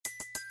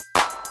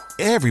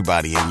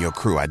Everybody in your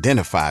crew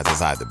identifies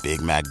as either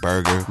Big Mac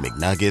Burger,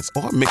 McNuggets,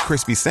 or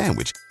McCrispy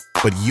Sandwich.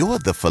 But you're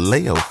the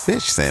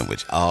Filet-O-Fish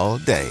Sandwich all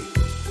day.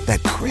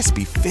 That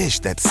crispy fish,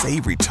 that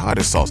savory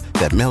tartar sauce,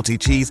 that melty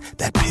cheese,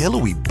 that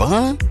pillowy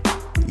bun.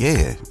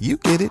 Yeah, you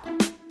get it.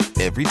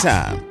 Every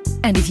time.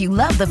 And if you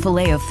love the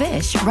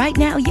Filet-O-Fish, right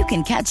now you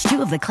can catch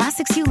two of the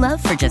classics you love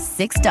for just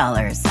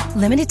 $6.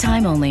 Limited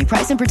time only.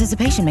 Price and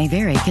participation may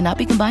vary. Cannot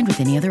be combined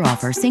with any other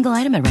offer. Single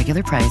item at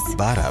regular price.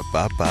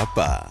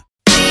 Ba-da-ba-ba-ba.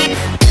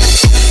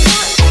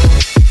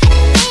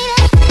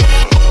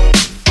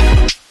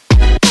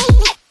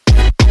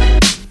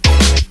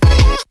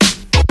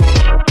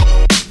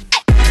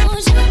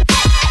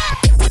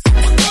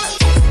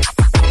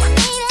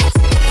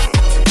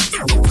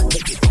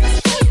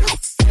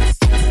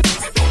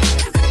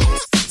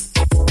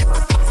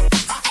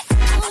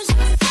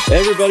 Hey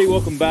everybody,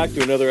 welcome back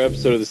to another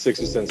episode of the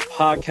Sixer Sense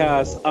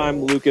podcast.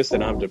 I'm Lucas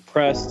and I'm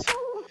depressed,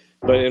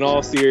 but in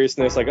all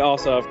seriousness, I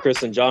also have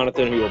Chris and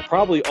Jonathan who are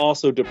probably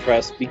also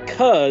depressed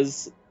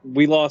because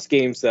we lost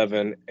Game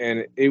 7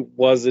 and it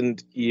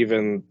wasn't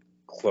even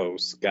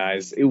close,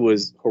 guys. It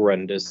was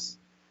horrendous,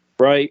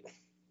 right?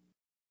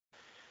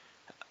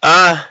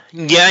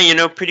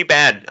 Yeah, pretty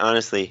bad,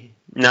 honestly.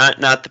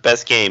 Not the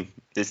best game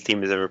this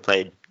team has ever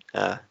played.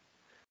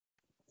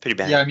 Pretty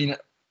bad. Yeah, I mean,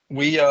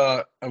 we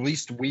at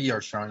least we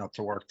are showing up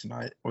to work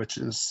tonight, which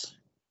is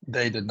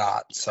they did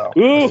not. So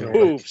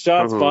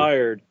shots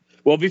fired.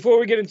 Well, before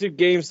we get into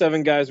Game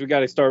 7, guys, we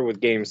got to start with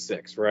Game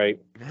 6, right?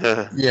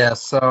 Yeah.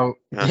 So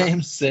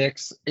Game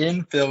 6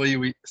 in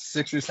Philly,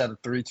 Sixers had a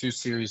 3-2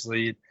 series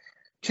lead.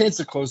 Chance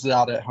to close it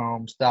out at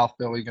home. South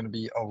Philly going to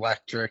be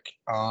electric.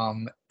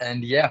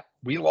 And yeah,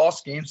 we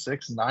lost Game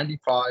 6,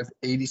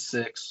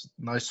 95-86.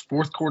 Nice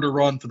fourth quarter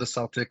run for the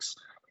Celtics,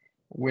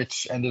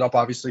 which ended up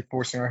obviously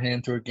forcing our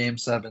hand to a Game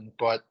 7.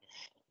 But,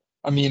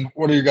 I mean,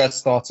 what are your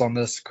guys' thoughts on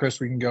this? Chris,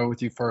 we can go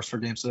with you first for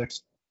Game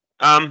 6.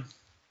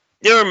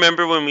 You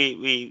remember when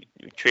we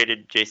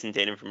traded Jason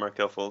Tatum for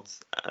Markelle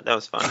Fultz? That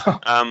was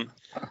fun.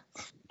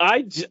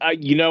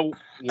 You know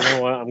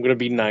what? I'm gonna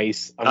be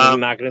nice. I'm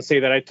not gonna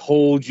say that I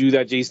told you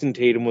that Jason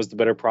Tatum was the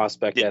better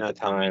prospect at the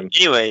time.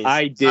 Anyways,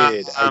 I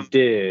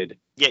did.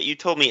 Yeah, you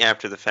told me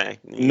after the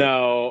fact.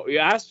 No,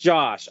 ask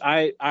Josh.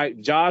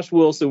 Josh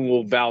Wilson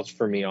will vouch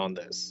for me on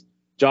this.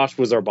 Josh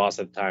was our boss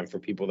at the time. For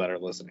people that are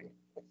listening,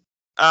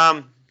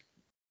 the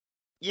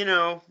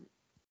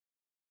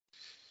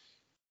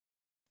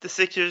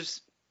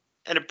Sixers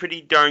had a pretty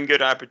darn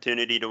good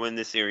opportunity to win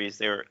the series.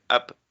 They were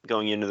up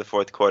going into the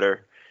fourth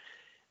quarter.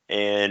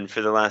 And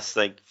for the last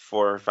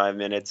 4 or 5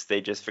 minutes,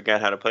 they just forgot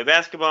how to play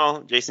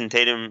basketball. Jason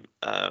Tatum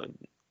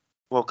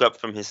woke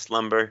up from his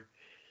slumber,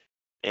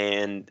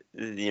 and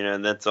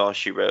that's all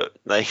she wrote.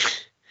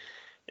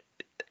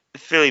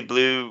 Philly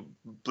blew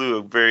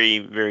a very,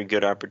 very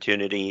good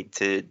opportunity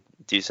to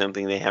do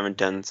something they haven't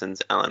done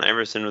since Allen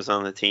Iverson was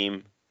on the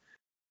team.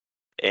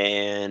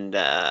 And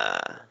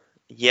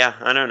yeah,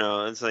 I don't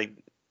know. It's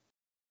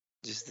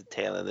just the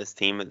tale of this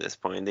team at this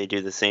point. They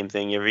do the same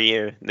thing every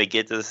year. They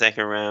get to the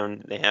second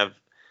round. They have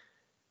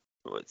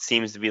what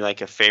seems to be a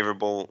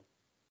favorable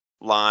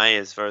lie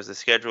as far as the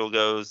schedule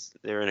goes.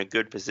 They're in a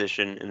good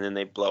position, and then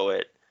they blow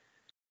it.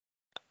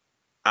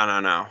 I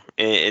don't know.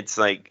 It's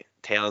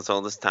tale as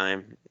old as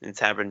time.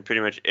 It's happened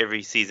pretty much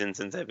every season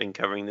since I've been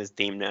covering this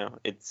team now.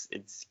 It's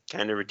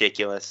kind of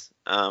ridiculous.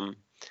 But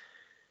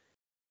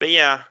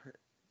yeah,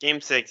 Game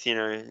 6,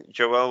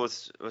 Joel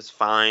was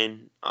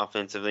fine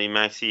offensively.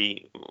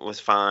 Maxey was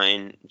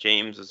fine.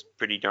 James was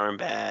pretty darn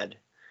bad.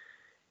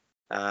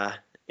 And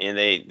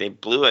they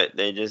blew it.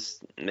 They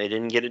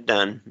didn't get it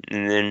done.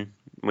 And then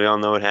we all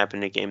know what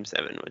happened at Game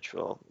 7, which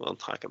we'll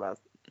talk about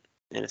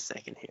in a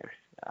second here.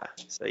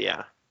 So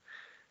yeah,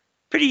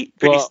 pretty.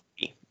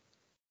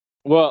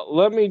 Well,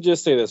 let me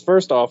just say this.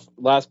 First off,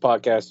 last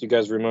podcast, you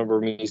guys remember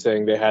me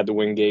saying they had to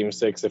win Game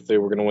 6 if they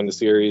were going to win the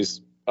series.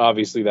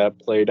 Obviously, that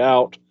played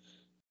out.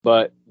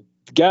 But,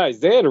 guys,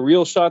 they had a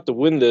real shot to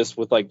win this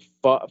with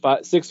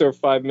 6 or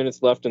 5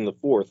 minutes left in the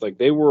fourth.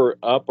 They were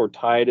up or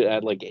tied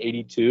at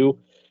 82.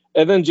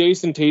 And then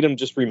Jason Tatum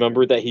just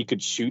remembered that he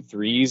could shoot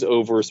threes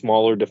over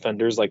smaller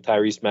defenders like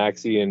Tyrese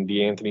Maxey and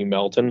DeAnthony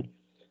Melton.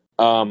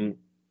 I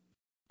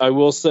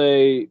will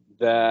say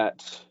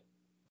that,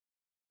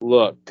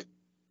 look,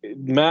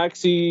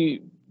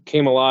 Maxey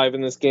came alive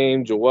in this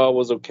game. Joel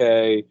was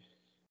okay.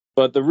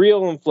 But the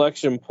real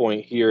inflection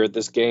point here at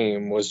this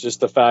game was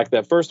just the fact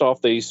that, first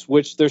off, they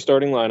switched their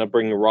starting lineup,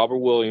 bringing Robert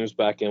Williams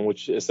back in,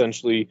 which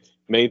essentially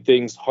made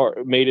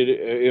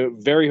it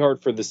very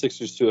hard for the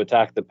Sixers to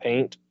attack the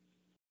paint.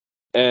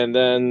 And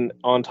then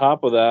on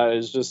top of that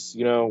is just,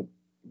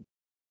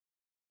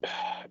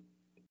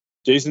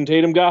 Jason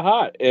Tatum got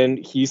hot, and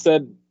he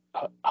said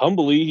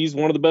humbly he's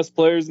one of the best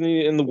players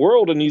in the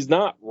world, and he's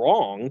not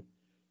wrong.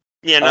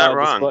 Yeah, not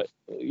wrong. Not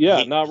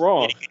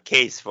wrong. He made a good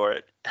case for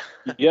it.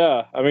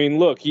 Yeah, I mean,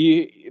 look,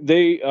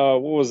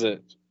 what was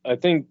it? I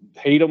think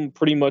Tatum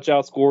pretty much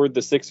outscored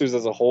the Sixers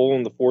as a whole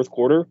in the fourth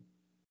quarter,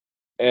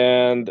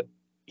 and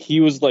he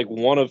was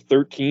 1 of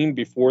 13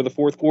 before the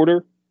fourth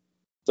quarter.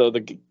 So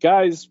the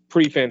guy's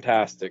pretty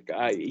fantastic.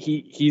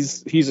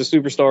 He's a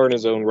superstar in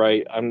his own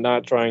right. I'm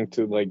not trying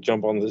to like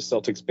jump on the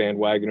Celtics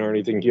bandwagon or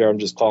anything here. I'm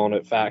just calling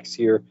it facts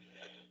here.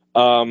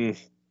 The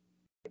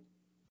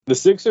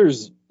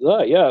Sixers,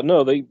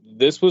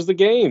 this was the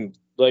game.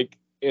 Like,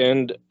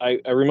 and I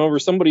remember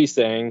somebody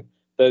saying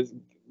that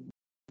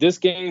this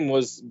game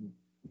was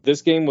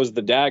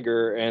the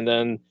dagger, and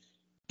then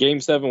Game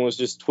 7 was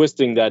just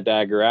twisting that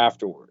dagger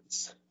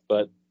afterwards.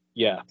 But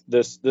yeah,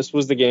 this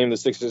was the game. The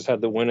Sixers had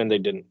the win, and they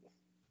didn't.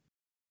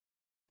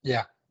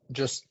 Yeah,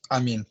 just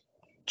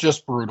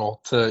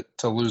brutal to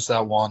lose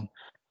that one,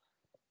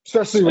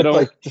 especially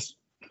with just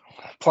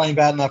playing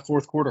bad in that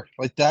fourth quarter.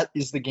 Like, that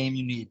is the game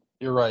you need.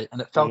 You're right, and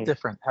it felt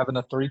different having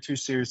a 3-2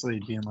 series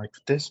lead, being like,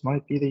 this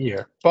might be the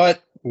year.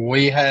 But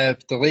we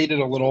have delayed it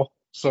a little,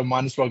 so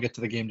might as well get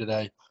to the game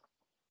today.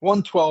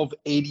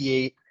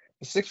 112-88.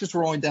 The Sixers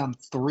were only down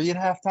 3 at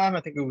halftime. I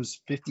think it was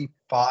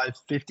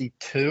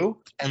 55-52.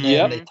 And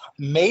then they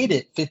made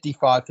it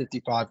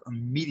 55-55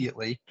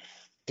 immediately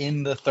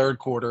in the third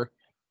quarter,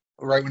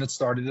 right when it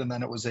started. And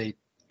then it was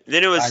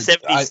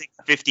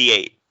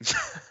 76-58.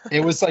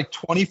 It was like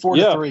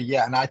 24-3.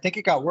 Yeah. And I think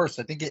it got worse.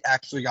 I think it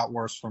actually got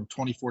worse from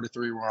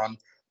 24-3 run.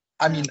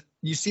 I mean,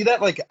 you see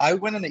that, like, I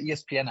went on the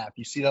ESPN app.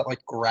 You see that,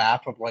 like,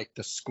 graph of, like,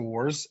 the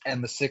scores,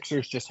 and the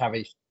Sixers just have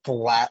a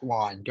flat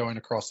line going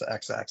across the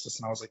x-axis.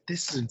 And I was like,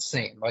 this is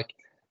insane. Like,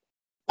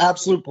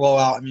 absolute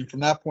blowout. I mean, from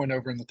that point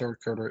over in the third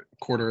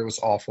quarter, it was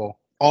awful.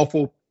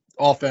 Awful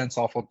offense,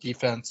 awful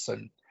defense.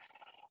 And,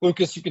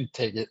 Lucas, you can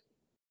take it.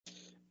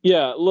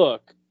 Yeah,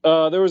 look,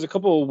 there was a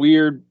couple of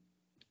weird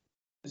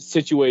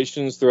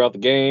situations throughout the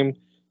game.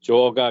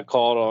 Joel got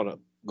called on a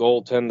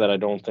goaltend that I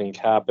don't think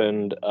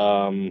happened.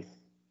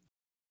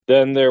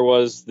 Then there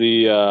was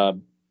the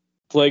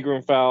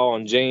flagrant foul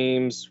on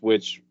James,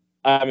 which,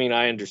 I mean,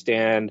 I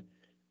understand.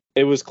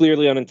 It was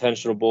clearly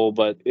unintentional,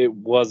 but it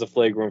was a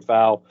flagrant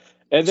foul.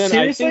 And then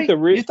Seriously? I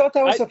think you thought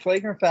that was a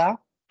flagrant foul?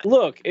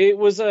 Look, it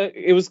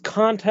was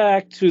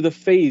contact to the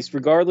face,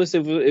 regardless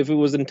if it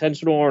was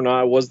intentional or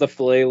not. It was the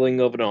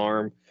flailing of an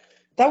arm.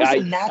 That was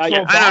a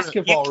natural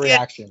basketball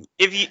reaction.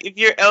 If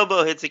your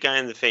elbow hits a guy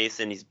in the face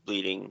and he's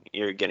bleeding,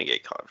 you're gonna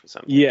get caught for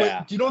something. Yeah.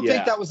 But you don't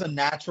think that was a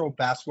natural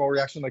basketball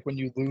reaction, like when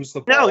you lose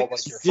the ball, like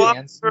your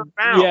hands?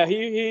 Yeah,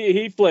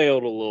 he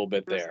flailed a little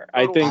bit there.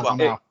 I think,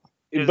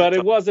 but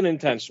it wasn't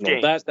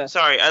intentional.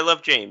 Sorry, I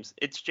love James.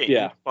 It's James.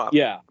 Yeah.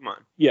 Come on.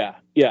 Yeah.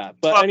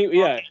 But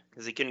anyway,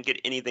 because he couldn't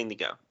get anything to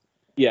go.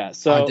 Yeah.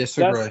 So I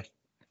disagree.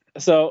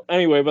 So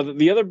anyway, but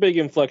the other big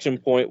inflection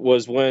point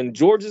was when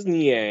Georges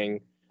Niang.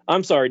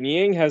 I'm sorry,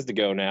 Niang has to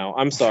go now.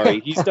 I'm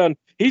sorry. He's done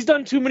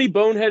too many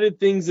boneheaded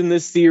things in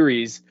this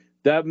series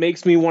that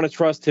makes me want to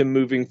trust him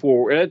moving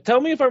forward. Tell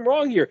me if I'm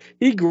wrong here.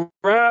 He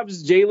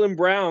grabs Jaylen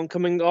Brown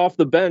coming off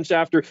the bench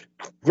after,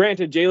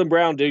 granted, Jaylen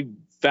Brown did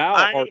foul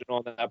Harden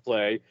on that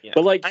play,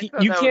 but like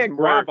you can't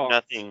grab on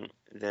nothing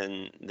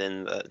than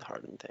the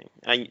Harden thing.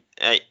 I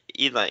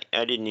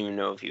didn't even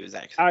know if he was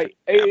actually.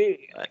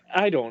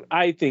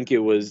 I think it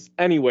was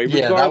anyway.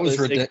 Yeah, that was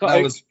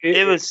ridiculous.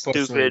 It was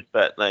stupid,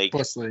 but like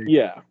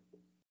yeah.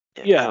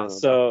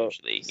 So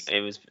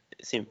it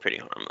seemed pretty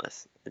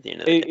harmless at the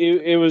end of the day.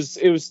 It was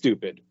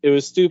stupid. It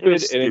was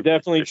stupid, and it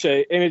definitely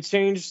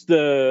changed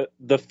the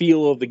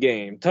feel of the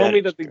game. Tell me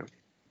that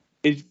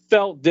it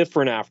felt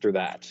different after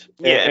that.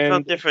 Yeah, it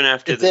felt different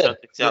after the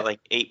Celtics got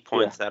like 8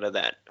 points out of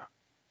that.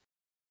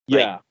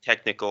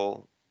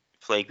 Technical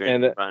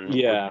flagrant run.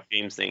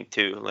 James thing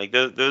too. Like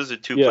those are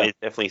two plays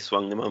definitely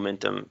swung the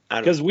momentum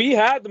out. Because we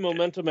had the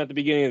momentum at the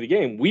beginning of the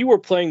game. We were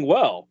playing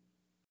well.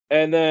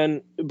 And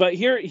then, but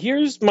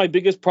here's my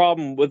biggest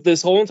problem with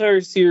this whole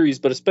entire series,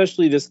 but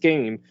especially this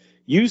game.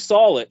 You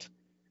saw it.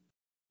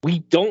 We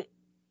don't,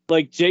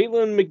 like,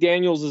 Jalen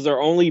McDaniels is our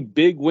only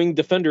big wing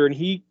defender, and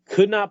he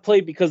could not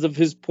play because of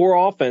his poor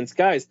offense.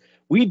 Guys,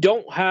 we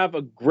don't have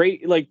a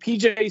great, like,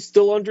 PJ's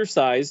still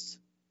undersized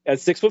at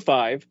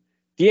 6'5".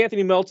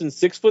 DeAnthony Melton's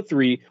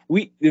 6'3".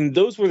 And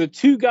those were the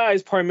two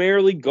guys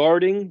primarily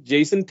guarding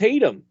Jason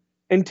Tatum.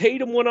 And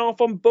Tatum went off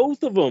on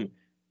both of them.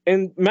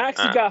 And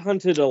Maxey got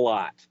hunted a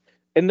lot.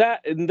 And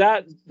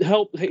that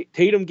helped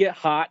Tatum get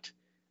hot.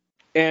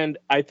 And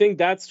I think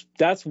that's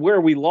where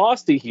we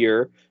lost it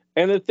here.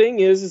 And the thing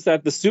is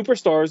that the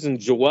superstars in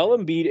Joel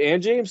Embiid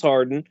and James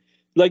Harden,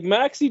 like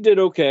Maxey did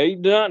okay,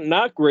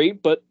 not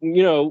great, but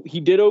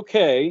he did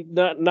okay.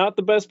 Not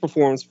the best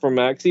performance from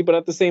Maxey, but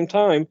at the same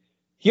time,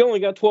 he only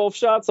got 12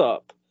 shots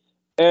up.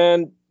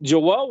 And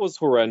Joel was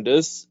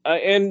horrendous,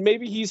 and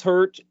maybe he's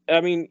hurt.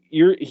 I mean,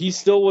 he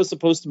still was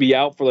supposed to be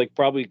out for like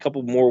probably a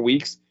couple more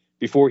weeks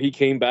before he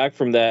came back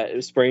from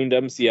that sprained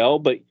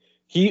MCL, but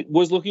he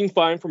was looking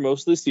fine for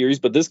most of the series.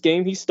 But this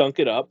game, he stunk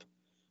it up.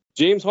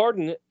 James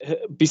Harden,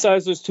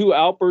 besides those two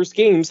outburst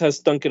games, has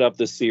stunk it up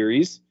this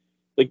series.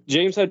 Like,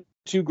 James had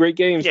two great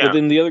games, but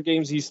in the other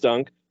games, he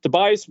stunk.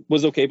 Tobias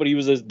was okay, but he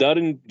was a dud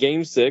in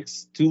Game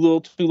 6. Too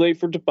little, too late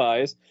for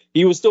Tobias.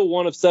 He was still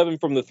 1 of 7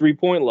 from the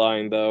three-point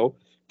line, though.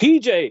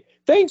 PJ,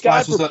 thank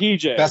God for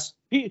PJ.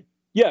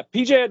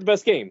 PJ had the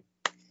best game.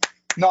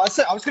 No,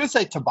 I was going to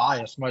say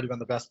Tobias might have been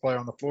the best player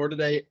on the floor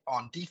today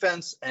on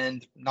defense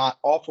and not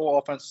awful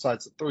offense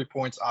besides the 3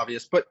 points,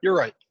 obvious. But you're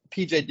right.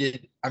 PJ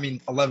did,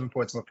 11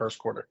 points in the first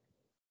quarter.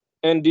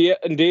 And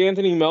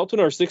DeAnthony Melton,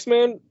 our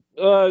 6-man,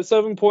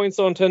 7 points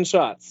on 10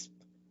 shots.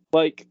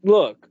 Like,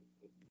 look,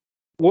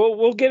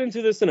 we'll get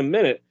into this in a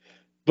minute,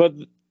 but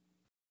the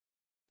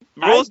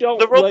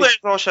role players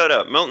all showed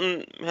up.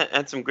 Melton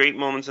had some great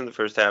moments in the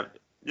first half.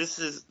 This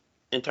is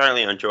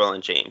entirely on Joel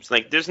and James.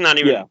 Like, there's not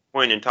even a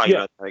point in talking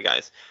about the other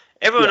guys.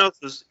 Everyone else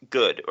was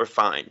good or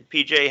fine.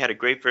 PJ had a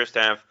great first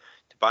half.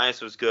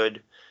 Tobias was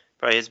good,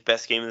 probably his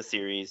best game of the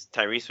series.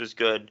 Tyrese was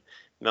good.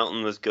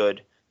 Melton was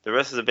good. The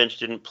rest of the bench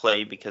didn't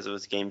play because it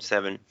was Game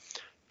 7.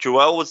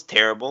 Joel was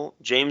terrible.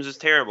 James was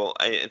terrible.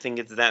 I think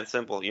it's that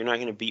simple. You're not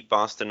going to beat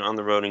Boston on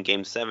the road in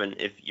Game 7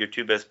 if your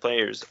two best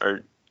players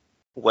are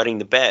wetting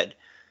the bed.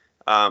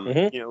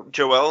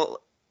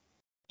 Joel,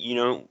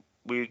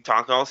 we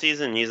talk all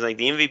season. He's like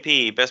the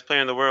MVP, best player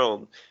in the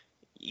world.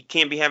 You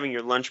can't be having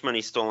your lunch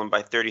money stolen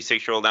by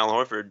 36-year-old Al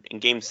Horford in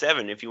Game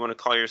 7 if you want to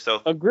call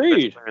yourself the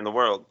best player in the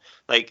world.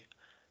 Like,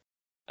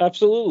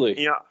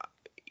 absolutely.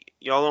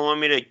 Y'all don't want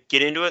me to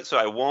get into it, so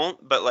I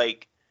won't. But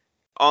like,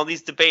 all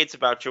these debates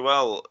about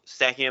Joel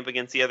stacking up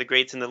against the other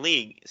greats in the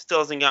league still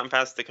hasn't gotten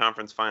past the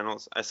conference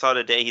finals. I saw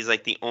today he's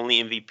like the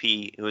only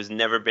MVP who has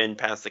never been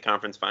past the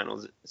conference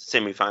finals,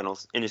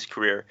 semifinals in his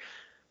career.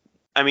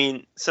 I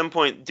mean, some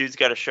point, dude's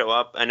got to show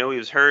up. I know he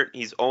was hurt.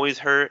 He's always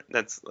hurt.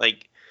 That's,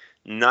 like,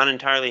 not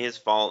entirely his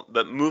fault.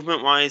 But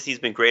movement-wise, he's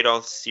been great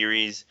all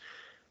series.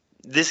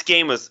 This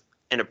game was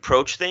an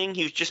approach thing.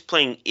 He was just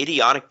playing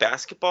idiotic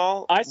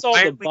basketball. I saw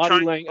the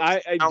body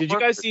language. Did you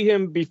guys see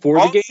him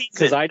before the game?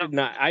 Because I did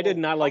not. I did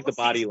not like the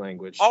body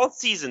language. All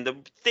season, the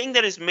thing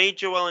that has made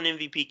Joel an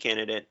MVP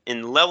candidate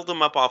and leveled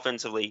him up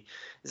offensively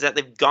is that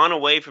they've gone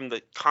away from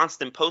the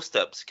constant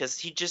post-ups because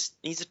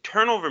he's a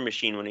turnover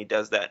machine when he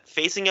does that.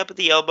 Facing up at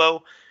the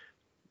elbow,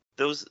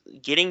 those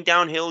getting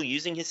downhill,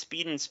 using his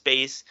speed and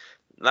space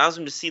allows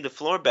him to see the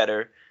floor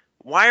better.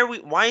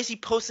 Why is he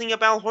posting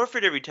up Al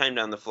Horford every time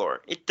down the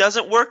floor? It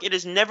doesn't work. It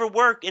has never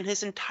worked in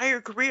his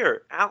entire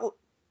career. Al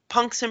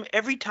punks him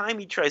every time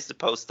he tries to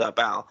post up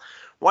Al.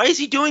 Why is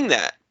he doing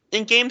that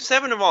in Game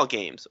 7 of all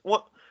games?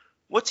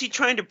 What's he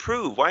trying to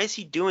prove? Why is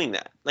he doing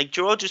that? Like,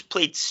 Joel just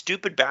played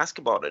stupid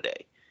basketball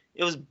today.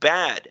 It was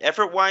bad.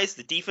 Effort-wise,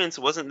 the defense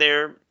wasn't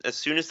there. As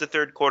soon as the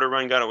third quarter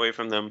run got away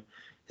from them,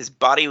 his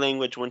body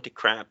language went to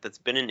crap. That's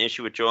been an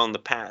issue with Joel in the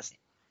past.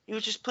 He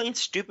was just playing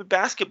stupid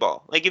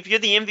basketball. Like, if you're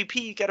the MVP,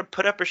 you got to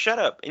put up or shut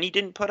up. And he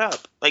didn't put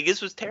up. Like,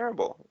 this was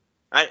terrible.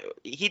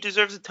 He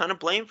deserves a ton of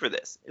blame for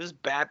this. It was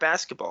bad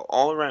basketball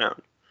all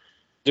around.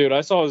 Dude,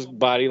 I saw his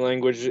body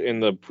language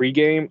in the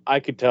pregame. I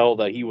could tell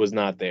that he was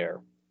not there.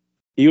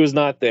 He was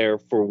not there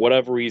for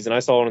whatever reason. I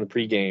saw it in the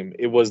pregame.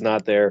 It was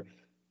not there.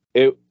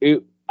 He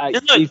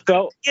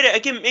felt. Get it.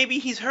 Again, maybe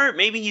he's hurt.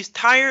 Maybe he's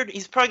tired.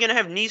 He's probably going to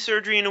have knee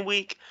surgery in a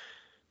week.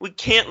 We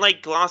can't,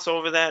 like, gloss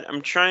over that.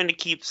 I'm trying to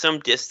keep some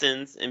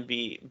distance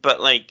but,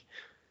 like,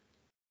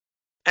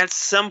 at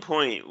some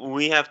point,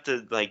 we have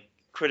to, like,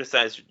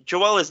 criticize.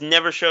 Joel has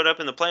never showed up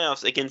in the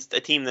playoffs against a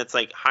team that's,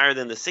 like, higher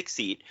than the 6th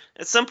seed.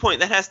 At some point,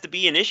 that has to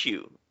be an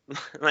issue.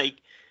 Like,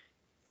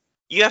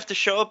 you have to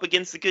show up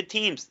against the good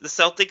teams. The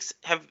Celtics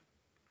have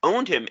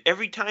owned him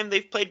every time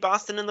they've played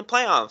Boston in the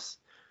playoffs.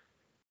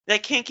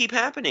 That can't keep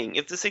happening.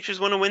 If the Sixers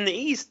want to win the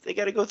East, they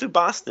got to go through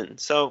Boston.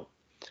 So,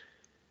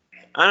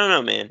 I don't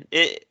know, man.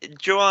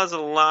 Joel has a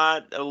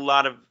lot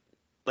of,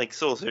 like,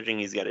 soul searching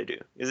he's got to do.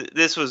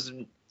 This was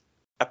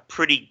a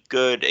pretty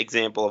good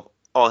example of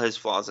all his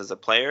flaws as a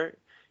player,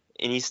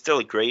 and he's still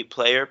a great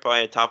player,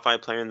 probably a top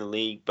 5 player in the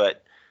league.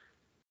 But,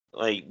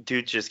 like,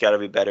 dude's just got to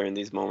be better in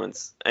these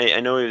moments. I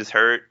know he was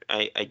hurt.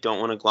 I don't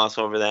want to gloss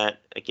over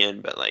that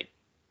again, but, like,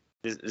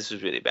 this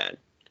was really bad.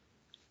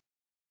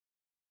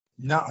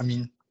 No, I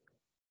mean,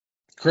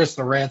 Chris,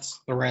 the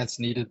rant's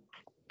needed.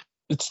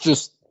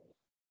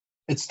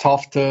 It's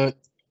tough to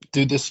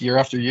do this year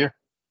after year.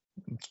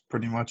 It's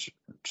pretty much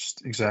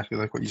just exactly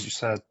like what you just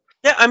said.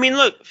 Yeah, I mean,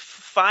 look,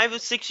 5 or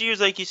 6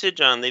 years, like you said,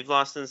 John, they've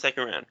lost in the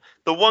second round.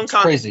 The one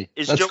constant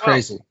is Joel. That's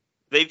crazy.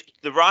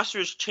 The roster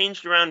has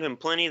changed around him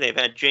plenty. They've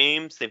had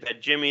James, they've had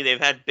Jimmy,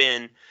 they've had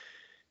Ben,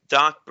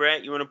 Doc,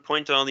 Brett. You want to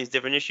point to all these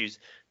different issues.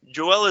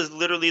 Joel is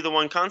literally the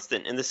one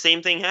constant, and the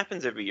same thing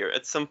happens every year.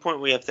 At some point,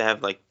 we have to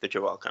have, like, the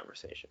Joel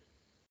conversation.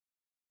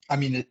 I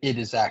mean, it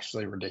is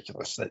actually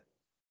ridiculous that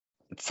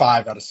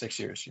 5 out of 6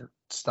 years you're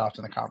stopped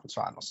in the conference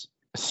finals.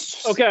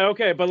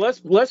 Okay, but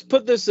let's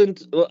put this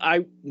into.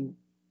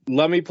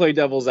 Let me play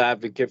devil's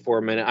advocate for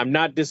a minute. I'm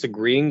not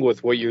disagreeing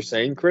with what you're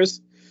saying, Chris,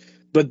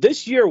 but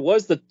this year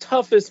was the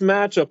toughest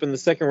matchup in the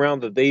second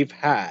round that they've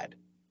had.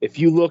 If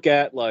you look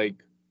at, like,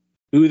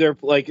 who they're,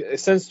 like,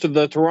 since to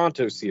the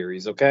Toronto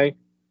series, okay,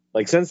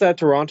 like, since that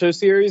Toronto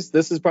series,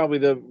 this is probably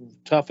the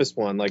toughest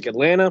one. Like,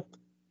 Atlanta,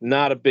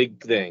 not a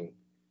big thing.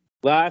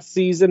 Last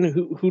season,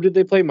 who did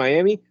they play?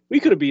 Miami? We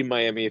could have beaten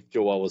Miami if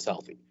Joel was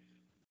healthy.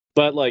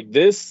 But, like,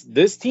 this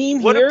team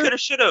here, would have, could have,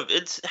 should have.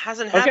 It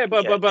hasn't happened.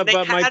 Okay, but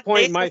my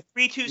point, my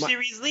 3-2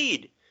 series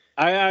lead.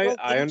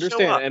 I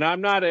understand, and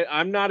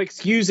I'm not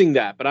excusing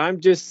that, but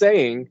I'm just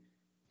saying,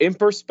 in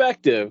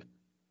perspective,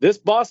 this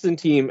Boston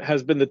team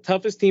has been the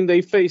toughest team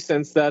they faced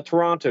since that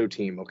Toronto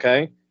team.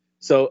 Okay,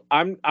 so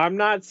I'm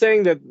not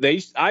saying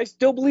that I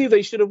still believe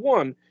they should have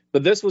won,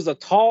 but this was a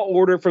tall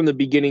order from the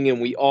beginning,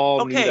 and we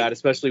all knew that,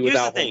 especially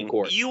without home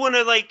court. You want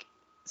to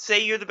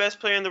say you're the best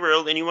player in the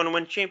world and you want to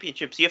win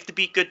championships, you have to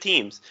beat good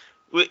teams.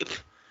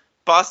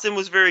 Boston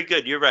was very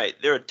good. You're right.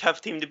 They're a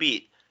tough team to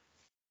beat.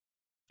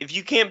 If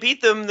you can't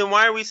beat them, then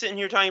why are we sitting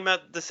here talking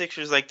about the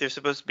Sixers like they're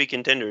supposed to be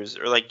contenders,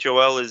 or like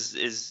Joel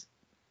is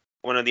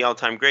one of the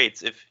all-time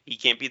greats? If he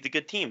can't beat the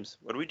good teams,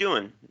 what are we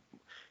doing?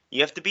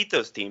 You have to beat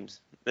those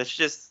teams. That's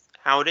just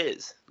how it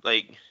is.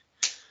 Like,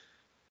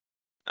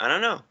 I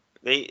don't know.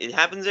 It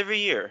happens every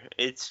year.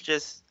 It's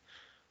just,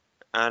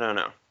 I don't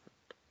know.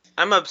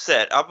 I'm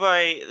upset. I'll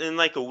probably, in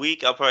like a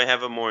week, I'll probably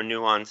have a more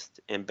nuanced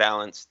and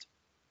balanced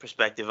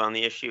perspective on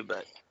the issue,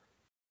 but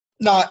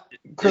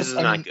Chris, this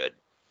is not good.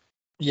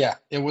 Yeah,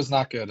 it was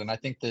not good. And I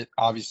think that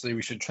obviously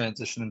we should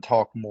transition and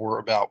talk more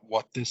about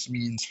what this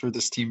means for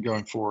this team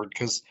going forward.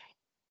 Because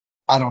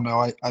I don't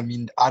know. I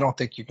mean, I don't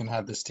think you can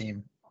have this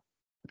team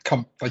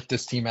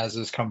this team as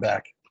is come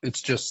back.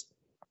 It's just,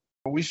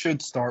 we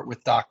should start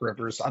with Doc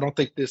Rivers. I don't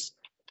think this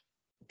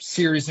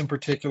series in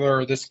particular,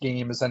 or this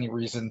game, is any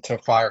reason to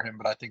fire him,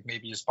 but I think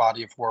maybe his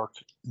body of work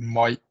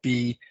might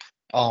be.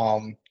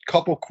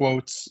 Couple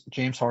quotes.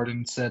 James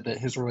Harden said that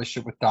his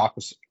relationship with Doc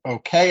was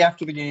okay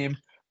after the game.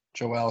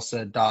 Joel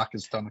said Doc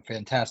has done a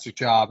fantastic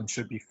job and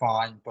should be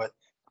fine. But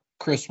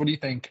Chris, what do you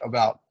think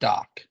about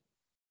Doc?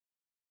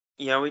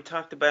 Yeah, we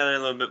talked about it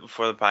a little bit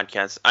before the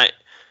podcast.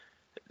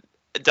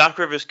 Doc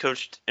Rivers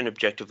coached an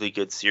objectively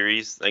good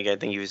series. Like, I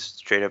think he was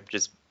straight up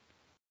just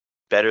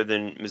better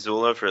than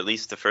Mazzulla for at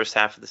least the first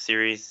half of the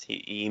series.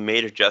 He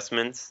made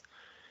adjustments.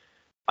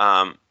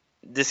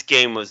 This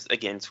game was,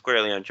 again,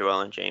 squarely on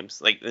Joel and James.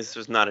 Like, this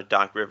was not a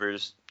Doc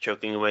Rivers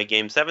choking away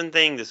Game 7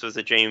 thing. This was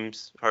a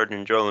James Harden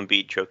and Joel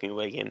Embiid choking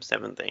away Game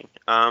 7 thing.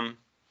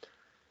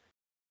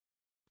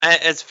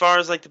 As far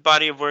as, like, the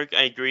body of work,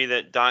 I agree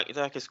that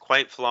Doc is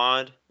quite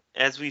flawed.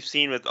 As we've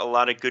seen with a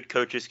lot of good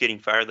coaches getting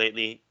fired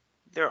lately,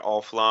 they're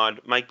all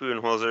flawed. Mike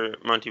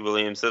Budenholzer, Monty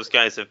Williams, those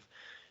guys have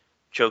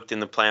choked in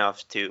the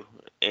playoffs too.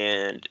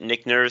 And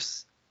Nick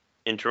Nurse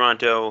in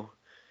Toronto,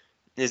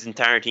 his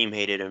entire team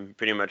hated him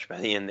pretty much by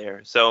the end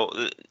there. So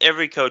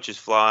every coach is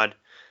flawed.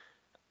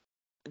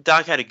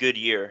 Doc had a good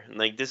year.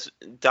 Like, this,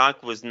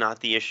 Doc was not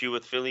the issue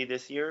with Philly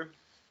this year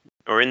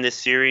or in this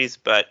series,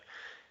 but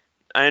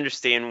I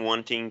understand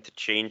wanting to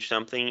change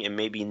something and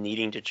maybe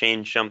needing to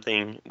change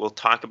something. We'll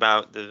talk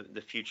about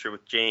the future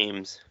with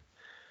James.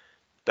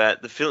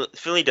 But the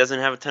Philly doesn't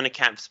have a ton of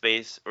cap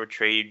space or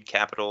trade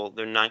capital.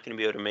 They're not going to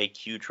be able to make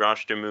huge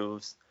roster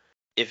moves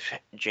if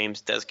James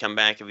does come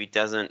back. If he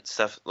doesn't,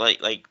 stuff like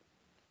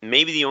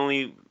maybe the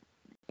only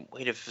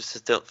way to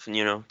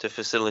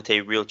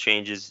facilitate real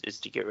changes is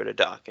to get rid of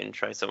Doc and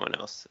try someone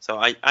else. So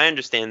I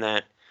understand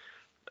that.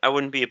 I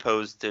wouldn't be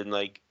opposed to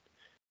like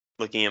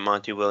looking at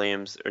Monty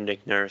Williams or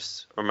Nick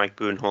Nurse or Mike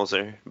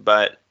Budenholzer,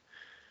 but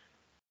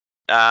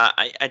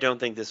I don't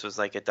think this was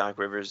like a Doc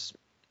Rivers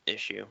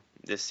issue,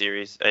 this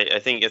series. I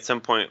think at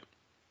some point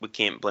we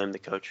can't blame the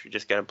coach. We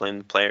just got to blame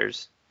the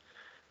players.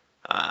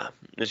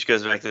 Which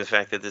goes back to the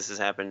fact that this has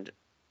happened,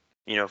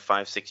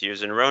 5-6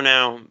 years in a row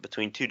now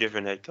between two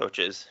different head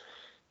coaches.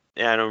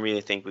 Yeah, I don't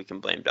really think we can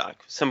blame Doc.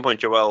 At some point,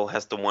 Joel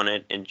has to want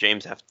it, and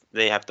James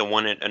they have to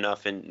want it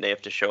enough, and they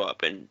have to show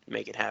up and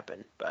make it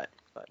happen. But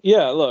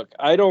yeah, look,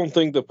 I don't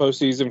think the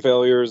postseason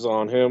failure is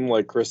on him.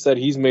 Like Chris said,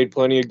 he's made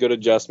plenty of good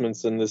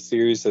adjustments in this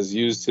series, has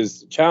used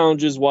his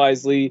challenges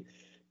wisely.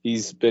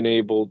 He's been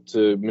able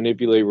to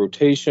manipulate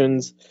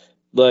rotations.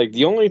 Like,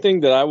 the only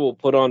thing that I will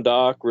put on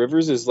Doc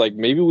Rivers is, like,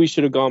 maybe we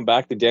should have gone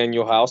back to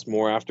Daniel House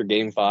more after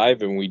Game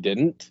 5, and we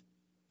didn't.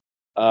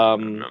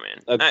 Man.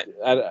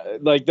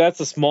 Like,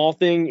 that's a small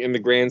thing in the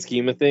grand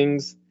scheme of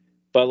things.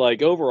 But,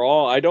 like,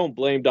 overall, I don't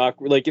blame Doc.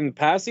 Like, in the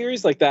past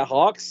series, like that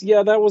Hawks,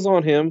 yeah, that was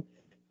on him.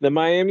 The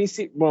Miami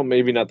well,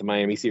 maybe not the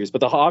Miami series,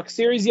 but the Hawks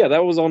series, yeah,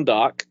 that was on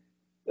Doc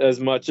as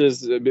much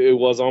as it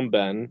was on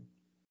Ben.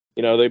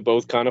 They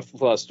both kind of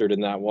flustered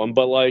in that one.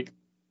 But, like,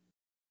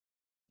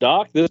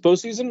 Doc, this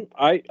postseason,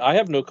 I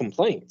have no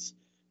complaints.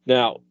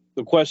 Now,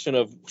 the question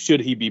of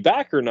should he be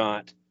back or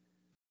not,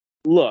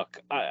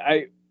 look,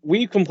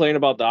 we complained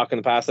about Doc in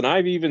the past, and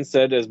I've even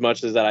said as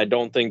much as that I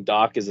don't think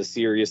Doc is a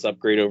serious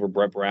upgrade over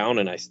Brett Brown,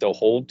 and I still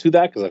hold to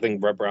that because I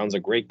think Brett Brown's a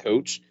great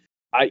coach.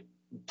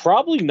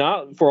 Probably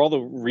not for all the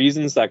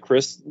reasons that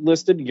Chris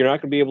listed. You're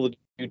not going to be able to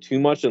do too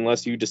much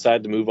unless you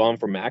decide to move on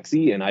from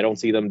Maxey, and I don't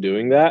see them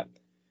doing that.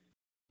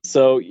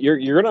 So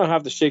you're going to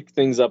have to shake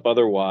things up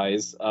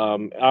otherwise.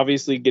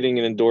 Obviously, getting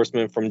an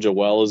endorsement from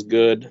Joel is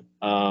good.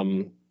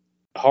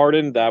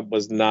 Harden, that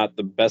was not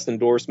the best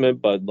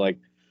endorsement, but like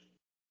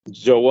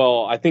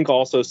Joel, I think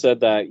also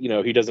said that,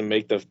 he doesn't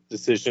make the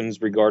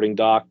decisions regarding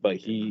Doc, but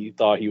he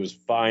thought he was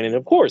fine. And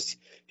of course,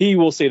 he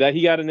will say that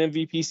he got an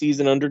MVP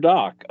season under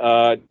Doc.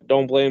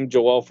 Don't blame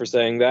Joel for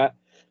saying that.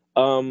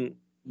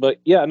 But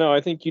yeah, no,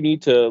 I think you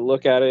need to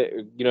look at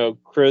it. You know,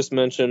 Chris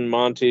mentioned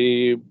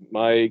Monty,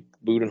 Mike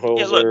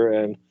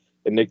Budenholzer, and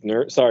Nick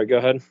Nurse. Sorry, go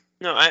ahead.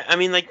 No, I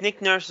mean, like,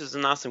 Nick Nurse is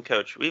an awesome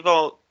coach. We've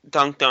all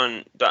dunked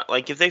on Doc.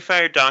 Like, if they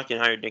fired Doc and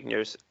hired Nick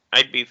Nurse,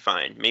 I'd be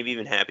fine, maybe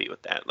even happy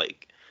with that.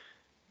 Like,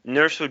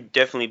 Nurse would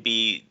definitely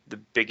be the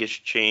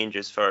biggest change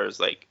as far as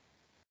like.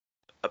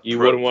 You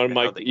wouldn't want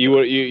Mike. You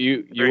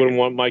wouldn't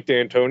want Mike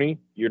D'Antoni.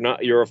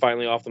 You're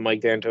finally off the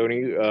Mike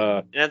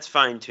D'Antoni. That's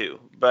fine too,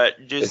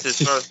 but just as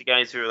far as the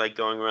guys who are like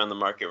going around the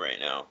market right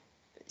now.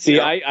 See,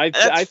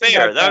 that's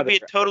fair. That would be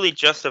a totally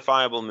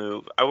justifiable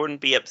move. I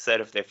wouldn't be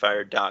upset if they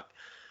fired Doc,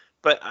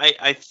 but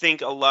I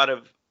think a lot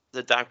of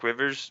the Doc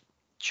Rivers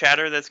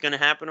chatter that's going to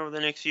happen over the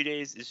next few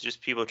days is just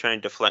people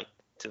trying to deflect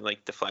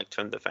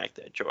from the fact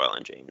that Joel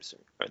and James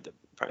are the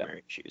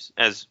primary issues,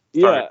 as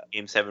far as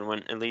Game 7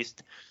 went at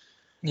least.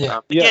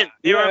 Yeah.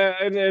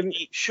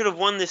 They should have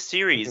won this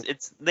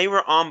series. They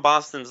were on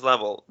Boston's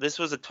level. This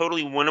was a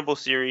totally winnable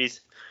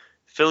series.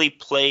 Philly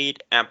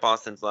played at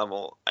Boston's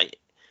level.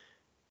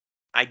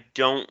 I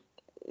don't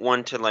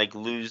want to like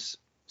lose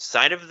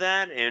sight of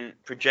that, and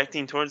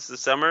projecting towards the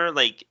summer,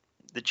 like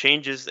the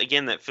changes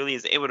again that Philly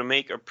is able to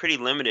make are pretty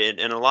limited,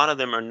 and a lot of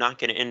them are not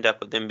going to end up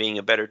with them being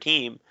a better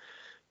team.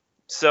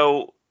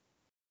 So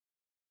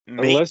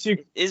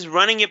is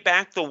running it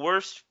back the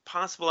worst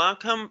possible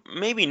outcome?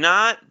 Maybe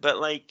not, but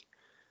like,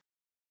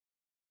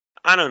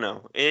 I don't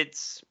know.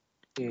 It's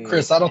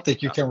Chris, I don't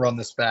think you can run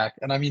this back.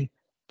 And I mean,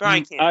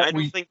 I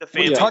don't think the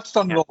fans. We touched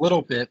on it a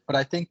little bit, but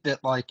I think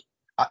that like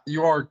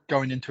you are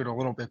going into it a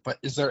little bit. But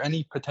is there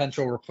any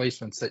potential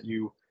replacements that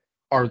you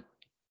are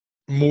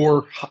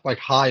more like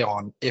high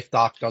on if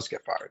Doc does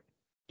get fired?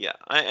 Yeah,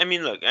 I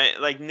mean, look,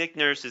 like Nick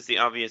Nurse is the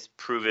obvious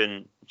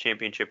proven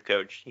championship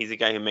coach. He's a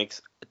guy who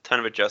makes a ton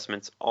of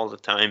adjustments all the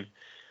time.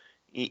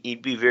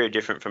 He'd be very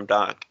different from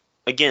Doc.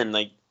 Again,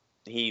 like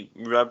he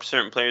rubbed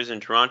certain players in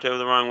Toronto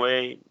the wrong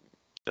way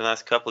the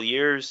last couple of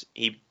years.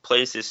 He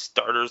plays his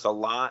starters a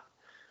lot,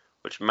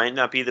 which might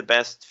not be the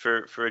best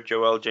for a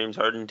Joel James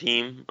Harden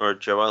team or a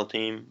Joel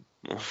team.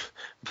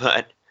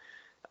 But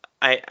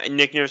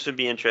Nick Nurse would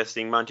be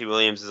interesting. Monty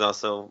Williams is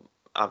also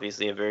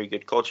obviously a very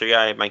good culture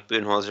guy. Mike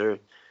Budenholzer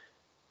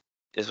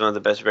is one of the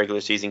best regular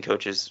season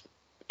coaches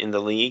in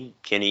the league.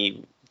 Can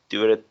he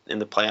do it in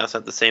the playoffs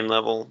at the same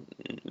level?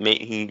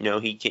 He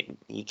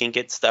can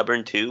get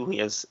stubborn too. He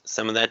has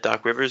some of that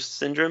Doc Rivers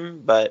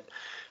syndrome, but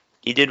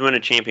he did win a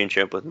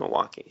championship with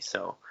Milwaukee.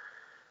 So,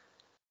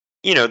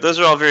 those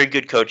are all very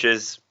good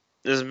coaches.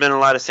 There's been a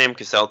lot of Sam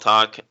Cassell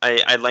talk.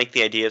 I like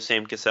the idea of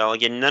Sam Cassell.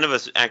 Again, none of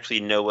us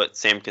actually know what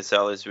Sam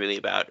Cassell is really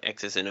about,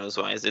 X's and O's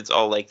wise. It's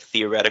all like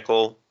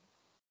theoretical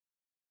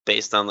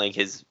based on like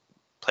his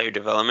player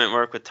development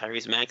work with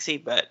Tyrese Maxey,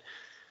 but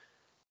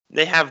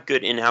they have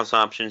good in-house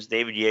options.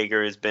 David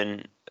Yeager has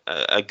been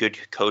a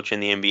good coach in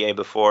the NBA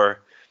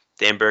before.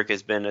 Dan Burke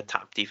has been a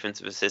top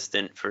defensive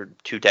assistant for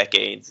 2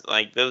 decades.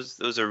 Like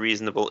those are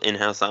reasonable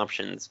in-house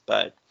options,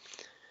 but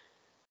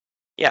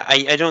yeah,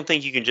 I don't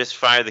think you can just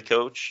fire the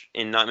coach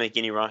and not make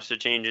any roster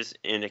changes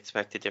and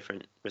expect a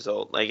different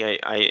result. Like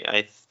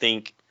I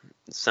think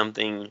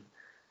something,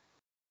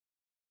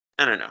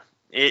 I don't know.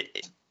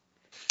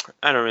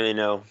 I don't really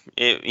know.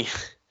 This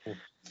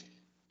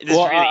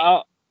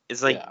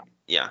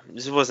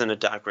wasn't a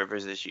Doc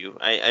Rivers issue.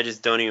 I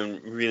just don't even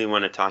really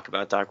want to talk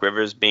about Doc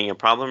Rivers being a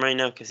problem right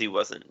now because he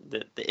wasn't.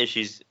 The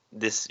issues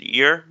this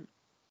year,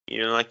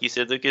 like you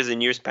said, Lucas,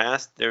 in years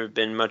past, there have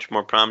been much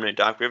more prominent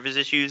Doc Rivers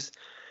issues.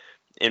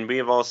 And we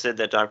have all said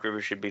that Doc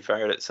Rivers should be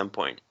fired at some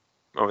point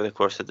over the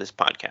course of this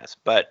podcast.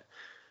 But,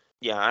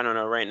 yeah, I don't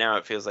know. Right now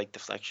it feels like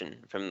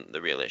deflection from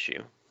the real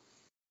issue.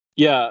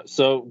 Yeah,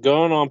 so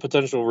going on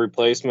potential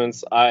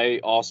replacements,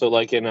 I also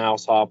like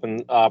in-house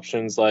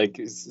options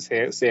like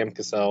Sam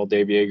Cassell,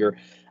 Dave Yeager.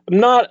 I'm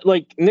not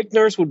like Nick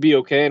Nurse would be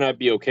okay, and I'd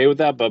be okay with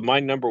that. But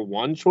my number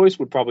one choice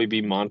would probably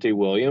be Monty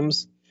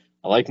Williams.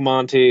 I like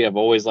Monty. I've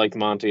always liked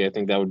Monty. I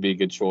think that would be a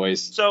good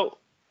choice. So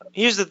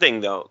here's the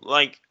thing, though.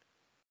 Like,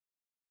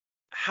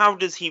 how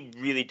does he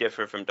really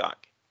differ from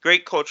Doc?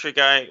 Great culture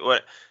guy.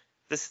 What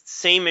the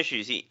same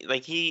issues?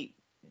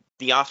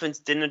 The offense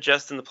didn't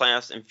adjust in the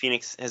playoffs, and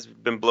Phoenix has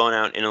been blown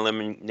out in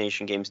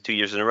elimination games 2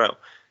 years in a row.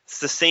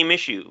 It's the same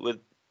issue with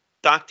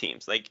Doc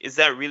teams. Like, is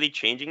that really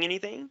changing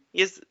anything?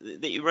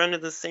 That you run into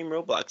the same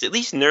roadblocks. At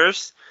least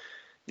Nurse,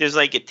 there's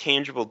like a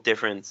tangible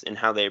difference in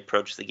how they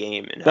approach the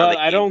game. And but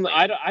I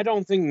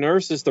don't think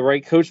Nurse is the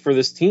right coach for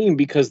this team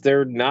because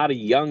they're not a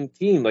young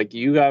team. Like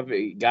you have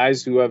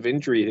guys who have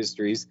injury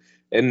histories,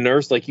 and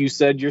Nurse, like you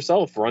said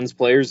yourself, runs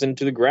players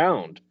into the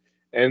ground.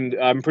 And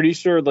I'm pretty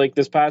sure, like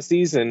this past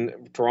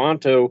season,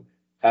 Toronto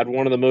had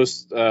one of the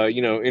most,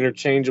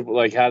 interchangeable,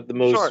 like had the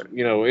most,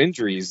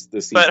 injuries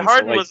this season. But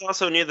Harden was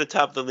also near the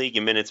top of the league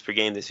in minutes per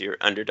game this year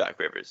under Doc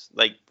Rivers.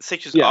 Like the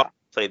Sixers all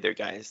played their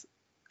guys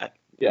a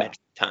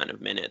ton of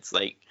minutes.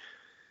 Like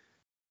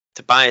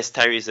Tobias,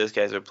 Tyrese, those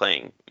guys are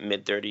playing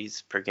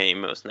mid-30s per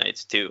game most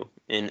nights too,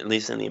 and at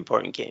least in the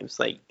important games.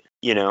 Like,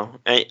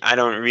 I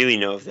don't really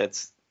know if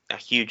that's a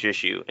huge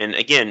issue. And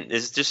again,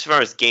 just as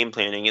far as game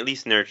planning, at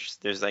least Nurse,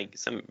 there's like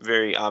some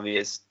very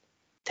obvious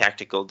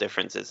tactical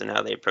differences in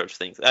how they approach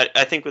things.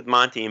 I think with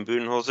Monty and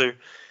Budenholzer,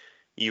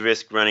 you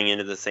risk running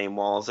into the same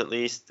walls at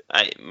least.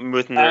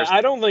 With Nurse,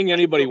 I don't think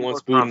anybody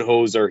wants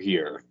Budenholzer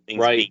here,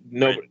 right?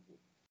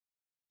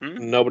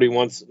 Nobody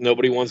wants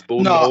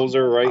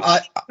Budenholzer,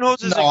 right?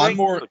 I'm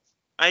more. Coach.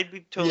 I'd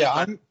be totally.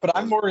 Yeah,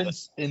 I'm more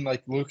in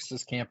like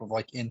Lucas's camp of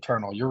like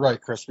internal. You're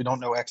right, Chris. We don't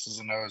know X's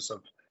and O's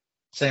of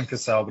Sam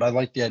Cassell, but I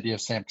like the idea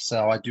of Sam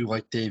Cassell. I do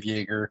like Dave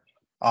Yeager.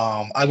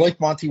 I like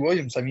Monty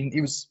Williams. I mean,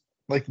 he was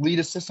like lead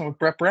assistant with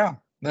Brett Brown.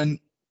 Then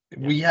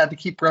we had to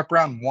keep Brett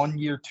Brown 1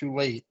 year too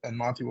late, and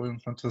Monty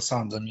Williams went to the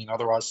Suns. I mean,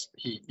 otherwise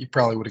he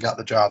probably would have got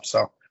the job.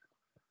 So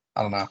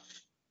I don't know.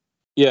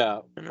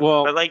 Yeah.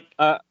 Well,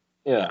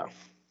 yeah.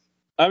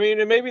 I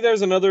mean, and maybe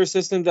there's another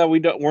assistant that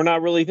we're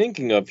not really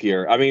thinking of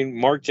here. I mean,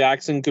 Mark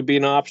Jackson could be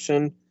an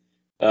option.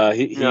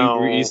 He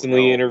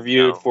recently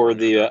interviewed for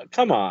the.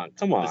 Come on.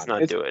 Let's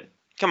not do it.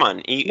 Come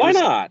on. Why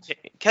not?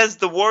 Because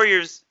the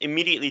Warriors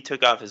immediately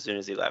took off as soon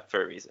as he left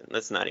for a reason.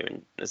 Let's not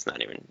even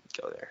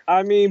go there.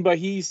 I mean, but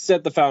he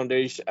set the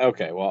foundation.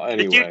 Okay, well,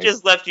 anyway. The dude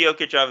just left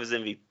Jokic off his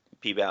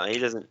MVP ballot. He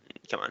doesn't.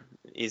 Come on.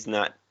 He's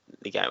not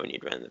the guy we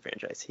need running the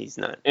franchise. He's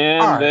not.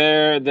 And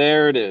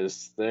there it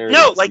is.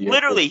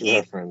 Literally,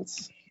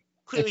 reference.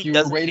 If you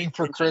were waiting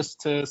for Chris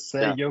to say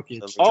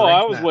Jokic.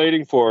 I was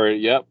waiting for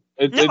it. Yep.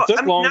 It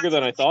took longer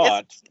than I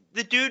thought.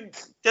 The dude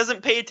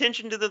doesn't pay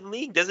attention to the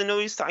league, doesn't know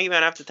what he's talking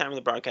about half the time of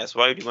the broadcast.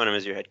 Why would you want him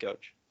as your head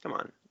coach? Come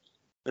on.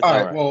 All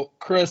right. Well,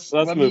 Chris,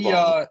 let me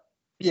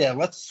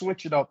let's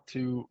switch it up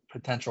to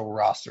potential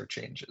roster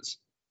changes.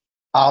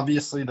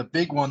 Obviously, the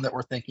big one that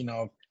we're thinking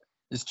of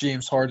is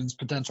James Harden's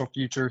potential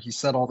future. He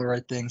said all the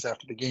right things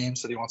after the game,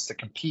 said he wants to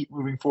compete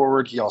moving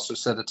forward. He also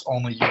said it's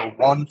only year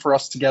one for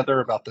us together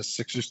about the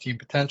Sixers team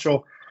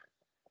potential.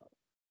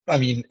 I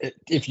mean,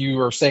 if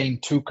you are saying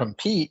to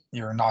compete,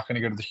 you're not going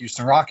to go to the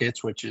Houston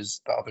Rockets, which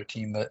is the other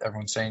team that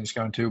everyone's saying he's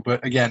going to.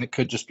 But again, it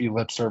could just be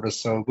lip service.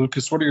 So,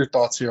 Lucas, what are your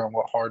thoughts here on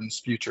what Harden's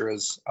future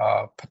is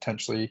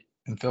potentially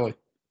in Philly?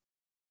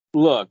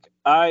 Look,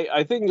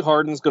 I think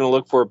Harden's going to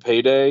look for a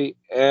payday,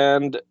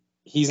 and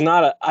he's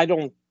not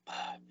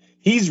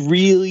he's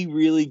really,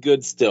 really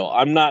good still.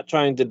 I'm not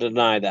trying to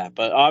deny that,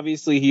 but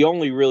obviously he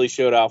only really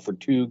showed out for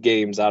 2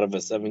 games out of a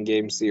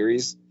 7-game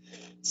series.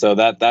 So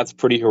that's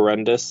pretty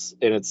horrendous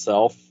in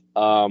itself.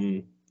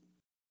 I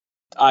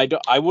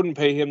wouldn't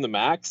pay him the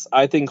max.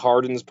 I think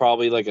Harden's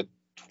probably like a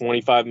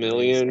 $25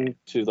 million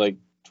to like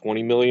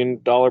 $20 million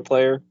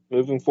player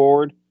moving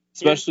forward,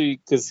 especially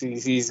because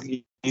he's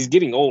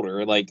getting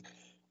older. Like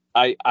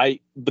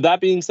but that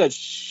being said,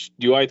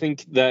 do I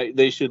think that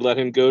they should let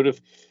him go to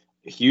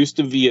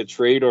Houston via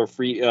trade or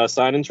free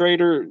sign and trade,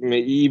 or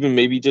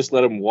maybe just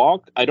let him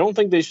walk? I don't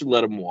think they should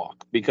let him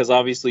walk because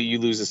obviously you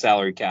lose a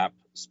salary cap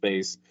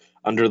space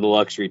under the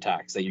luxury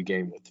tax that you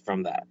gain with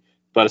from that.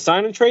 But a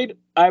sign and trade,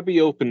 I'd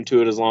be open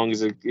to it as long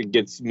as it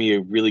gets me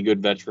a really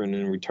good veteran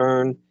in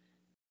return.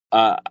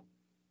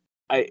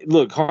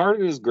 Look,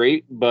 Harden is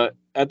great, but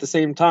at the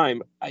same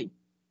time,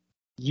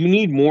 you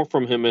need more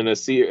from him in a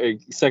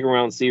second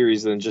round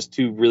series than just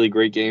 2 really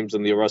great games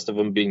and the rest of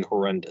them being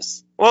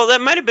horrendous. Well,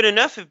 that might have been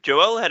enough if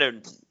Joel had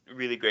a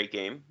really great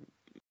game.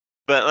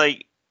 But, I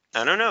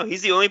don't know.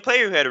 He's the only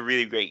player who had a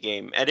really great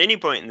game at any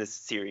point in this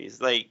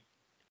series.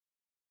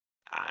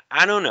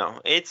 I don't know.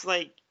 It's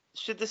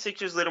should the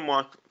Sixers let him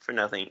walk for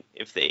nothing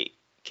if they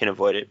can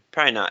avoid it?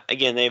 Probably not.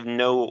 Again, they have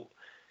no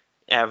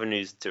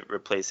avenues to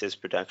replace his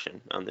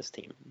production on this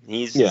team.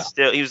 He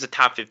was a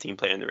top 15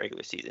 player in the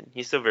regular season.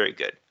 He's still very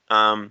good.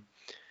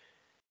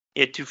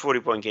 He had 2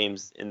 40-point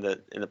games in the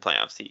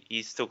playoffs.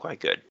 He's still quite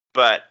good.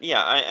 But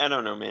yeah, I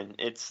don't know, man.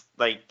 It's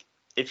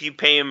if you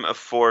pay him a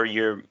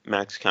 4-year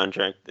max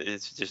contract,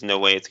 there's no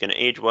way it's going to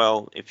age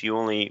well. If you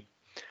only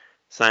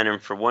sign him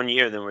for 1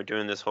 year, then we're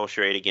doing this whole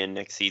charade again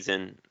next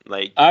season.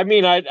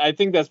 I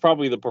think that's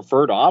probably the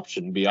preferred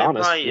option, to be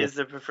honest. It probably is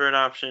the preferred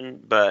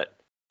option, but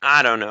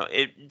I don't know.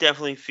 It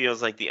definitely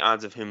feels like the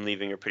odds of him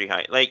leaving are pretty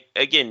high.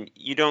 Again,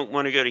 you don't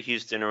want to go to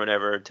Houston or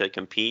whatever to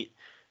compete.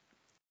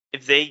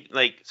 If they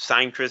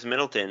sign Chris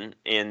Middleton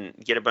and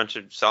get a bunch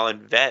of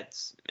solid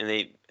vets and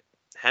they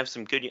have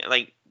some good,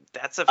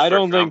 that's a. I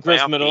don't think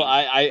Chris Middleton.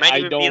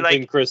 I don't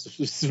think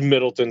Chris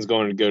Middleton's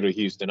going to go to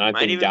Houston. I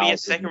think even Dallas be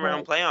a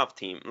second-round playoff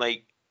team.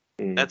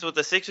 That's what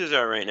the Sixers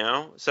are right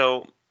now.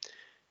 So,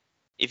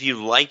 if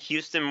you like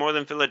Houston more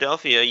than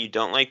Philadelphia, you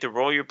don't like the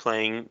role you're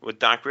playing with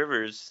Doc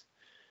Rivers.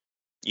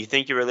 You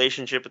think your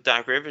relationship with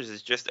Doc Rivers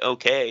is just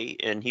okay,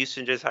 and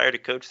Houston just hired a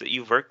coach that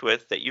you've worked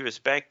with that you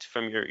respect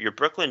from your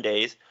Brooklyn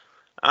days.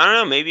 I don't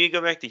know. Maybe you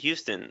go back to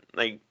Houston.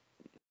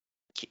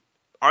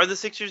 Are the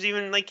Sixers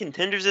even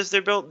contenders as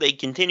they're built? They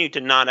continue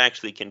to not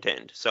actually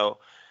contend. So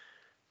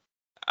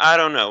I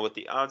don't know what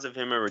the odds of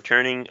him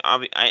returning.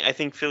 I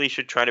think Philly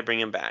should try to bring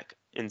him back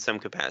in some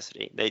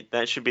capacity.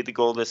 That should be the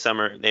goal this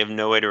summer. They have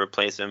no way to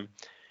replace him.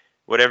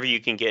 Whatever you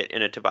can get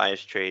in a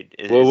Tobias trade.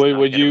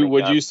 Would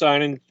you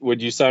sign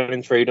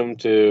and trade him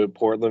to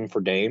Portland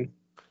for Dame?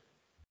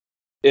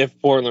 If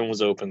Portland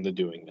was open to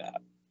doing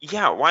that.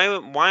 Yeah, why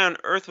on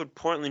earth would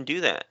Portland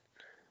do that?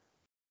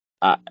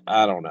 I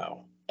don't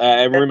know.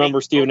 I remember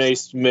makes Stephen no A.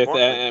 sense. Smith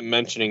Portland.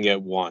 mentioning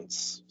it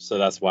once, so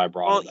that's why I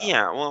brought it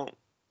up.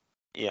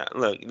 Yeah.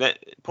 Look, that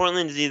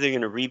Portland is either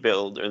going to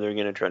rebuild or they're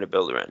going to try to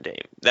build around Dame.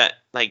 That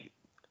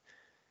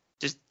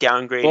just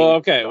downgrading. Well,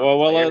 okay.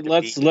 Well,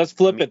 let's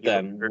flip it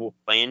mediocre then.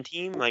 Playing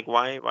team, like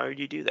why would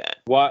you do that?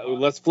 Why?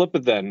 Let's flip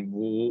it then.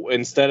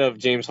 Instead of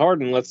James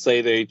Harden, let's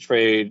say they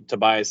trade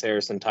Tobias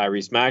Harris and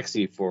Tyrese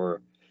Maxey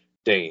for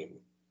Dame.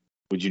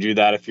 Would you do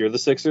that if you're the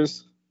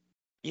Sixers?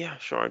 Yeah,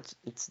 sure.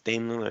 It's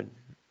Dame Lillard.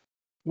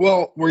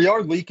 Well, we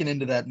are leaking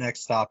into that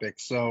next topic.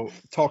 So,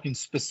 talking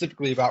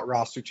specifically about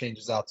roster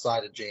changes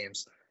outside of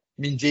James.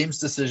 I mean, James'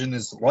 decision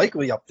is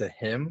likely up to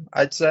him,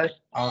 I'd say.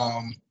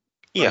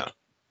 Yeah.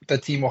 The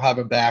team will have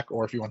him back,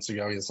 or if he wants to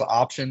go, he has the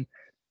option.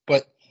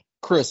 But,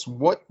 Chris,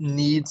 what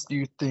needs do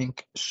you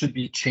think should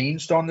be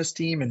changed on this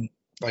team? And,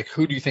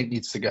 who do you think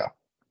needs to go?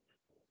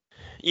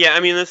 Yeah, I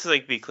mean, let's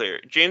be clear.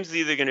 James is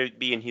either going to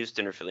be in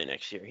Houston or Philly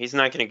next year. He's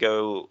not going to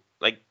go,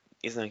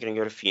 he's not going to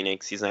go to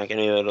Phoenix. He's not going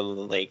to go to the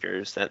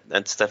Lakers.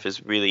 That stuff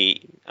is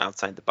really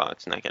outside the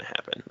box. Not going to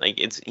happen.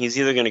 He's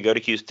either going to go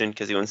to Houston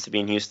because he wants to be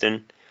in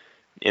Houston,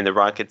 and the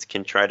Rockets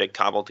can try to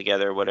cobble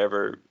together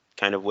whatever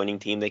kind of winning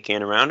team they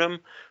can around him,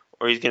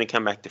 or he's going to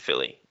come back to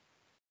Philly.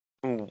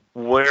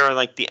 Where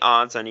are the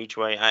odds on each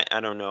way?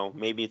 I don't know.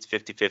 Maybe it's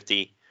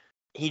 50-50.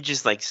 He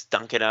just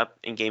stunk it up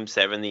in Game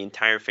 7. The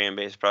entire fan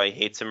base probably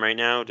hates him right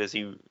now. Does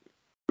he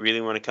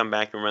really want to come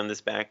back and run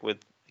this back with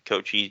the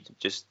coach he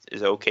just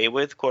is okay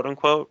with, quote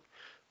unquote?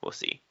 We'll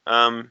see.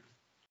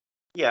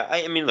 Yeah,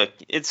 I mean, look,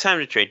 it's time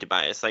to trade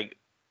Tobias.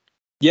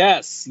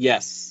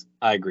 Yes,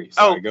 I agree.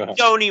 Sorry, go ahead.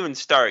 Don't even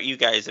start. You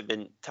guys have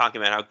been talking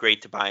about how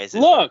great Tobias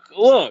is.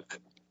 Look.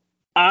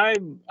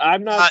 I'm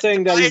not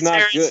saying that he's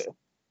not good.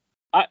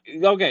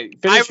 Okay,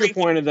 finish your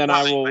point, and then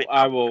I will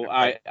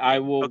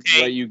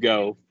okay. let you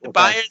go. Okay.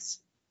 Tobias,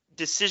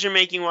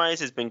 decision-making wise,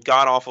 has been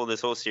god-awful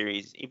this whole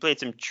series. He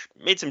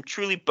made some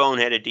truly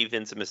boneheaded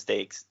defensive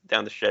mistakes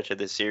down the stretch of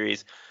this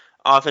series.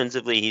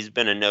 Offensively, he's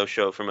been a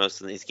no-show for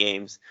most of these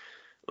games.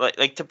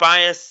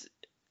 Tobias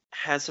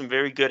has some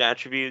very good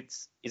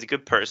attributes. He's a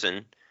good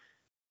person.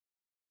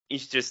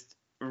 He's just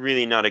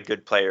really not a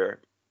good player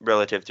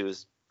relative to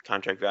his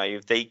contract value.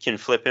 If they can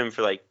flip him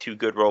for 2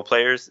 good role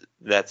players,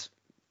 that's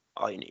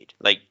all you need.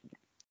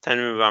 Time to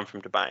move on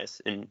from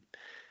Tobias and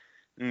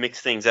mix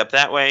things up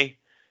that way.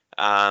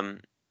 I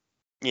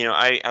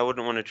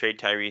wouldn't want to trade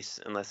Tyrese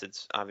unless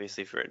it's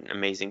obviously for an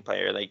amazing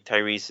player.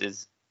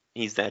 Tyrese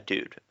he's that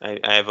dude. I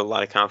have a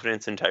lot of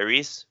confidence in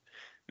Tyrese,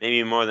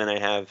 maybe more than I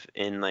have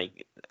in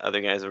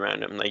other guys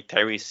around him.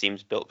 Tyrese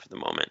seems built for the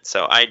moment.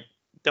 So I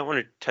don't want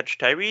to touch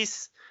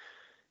Tyrese.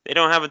 They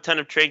don't have a ton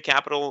of trade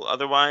capital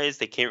otherwise.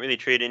 They can't really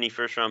trade any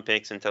first round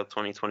picks until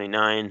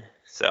 2029.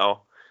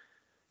 So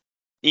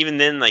even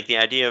then, the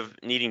idea of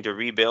needing to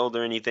rebuild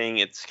or anything,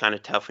 it's kind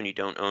of tough when you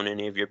don't own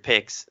any of your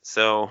picks.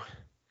 So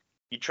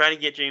you try to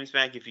get James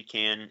back if you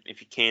can.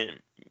 If you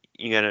can't,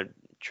 you got to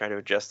try to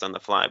adjust on the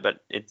fly.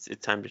 But it's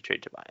time to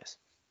trade Tobias.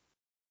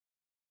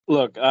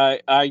 Look,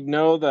 I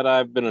know that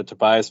I've been a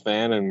Tobias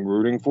fan and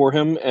rooting for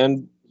him.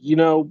 And,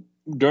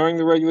 during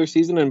the regular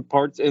season and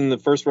parts in the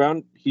first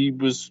round, he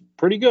was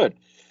pretty good.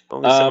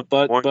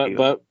 But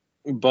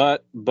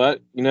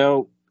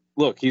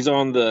look, he's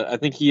on I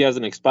think he has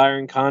an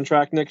expiring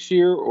contract next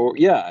year,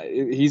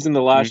 he's in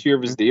the last year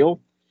of his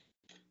deal.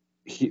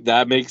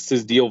 That makes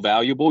his deal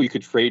valuable. You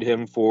could trade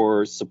him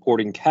for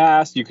supporting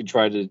cast. You could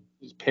try to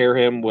pair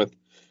him with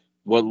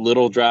what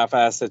little draft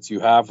assets you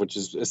have, which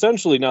is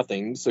essentially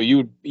nothing. So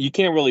you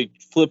can't really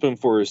flip him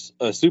for a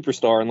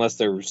superstar unless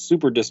they're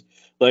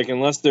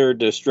unless they're a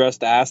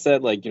distressed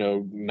asset,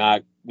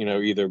 not,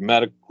 either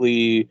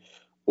medically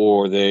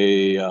or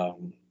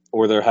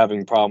they're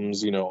having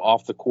problems,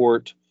 off the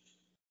court.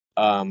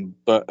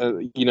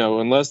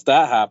 Unless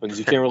that happens,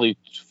 you can't really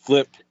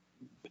flip.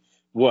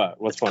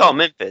 What's funny? Call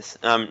Memphis.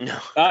 No.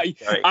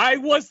 I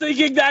was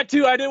thinking that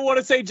too. I didn't want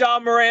to say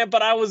John Morant,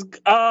 but I was.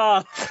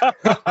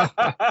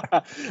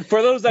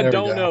 For those that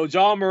don't know,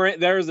 John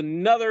Morant. There's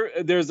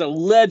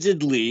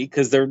allegedly,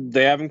 because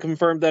they haven't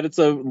confirmed that it's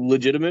a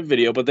legitimate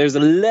video, but there's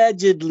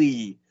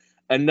allegedly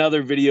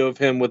another video of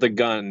him with a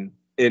gun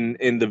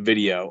in the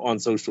video on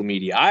social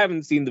media. I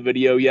haven't seen the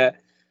video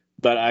yet,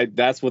 but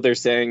that's what they're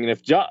saying. And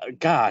if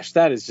gosh,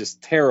 that is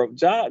just terrible.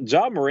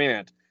 John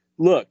Morant,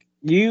 look.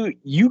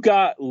 You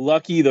got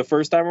lucky the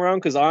first time around,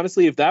 because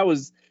honestly, if that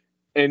was,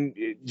 and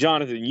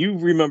Jonathan, you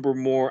remember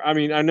more. I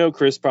mean, I know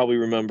Chris probably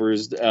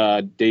remembers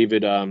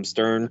David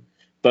Stern,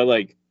 but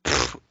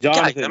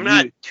Jonathan, guys, I'm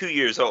not 2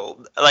 years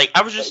old.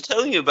 I was just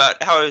telling you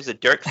about how I was a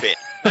Dirk fan.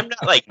 I'm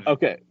not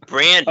okay,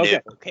 brand new.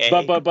 Okay,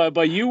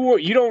 but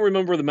you don't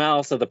remember the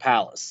Malice at the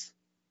Palace.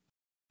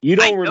 You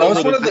don't remember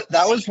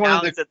that was one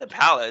of the at the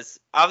Palace.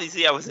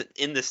 Obviously, I wasn't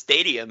in the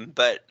stadium,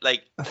 but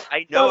I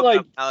know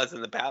about Malice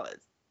in the Palace.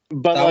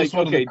 But that was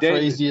one of the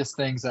craziest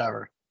things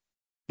ever.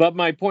 But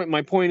my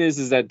point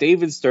is that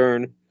David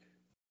Stern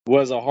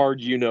was a hard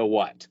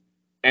you-know-what.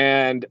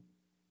 And,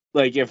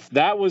 if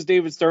that was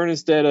David Stern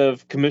instead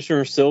of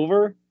Commissioner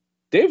Silver,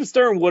 David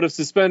Stern would have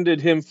suspended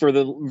him for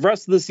the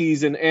rest of the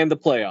season and the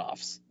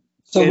playoffs.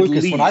 So, At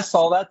Lucas, least. when I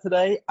saw that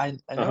today, I know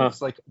Uh-huh.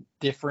 it's like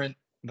different,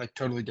 like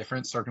totally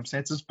different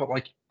circumstances, but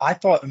like I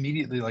thought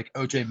immediately like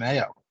OJ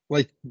Mayo.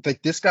 Like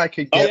this guy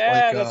could Oh get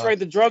yeah, like that's right.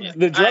 The drug.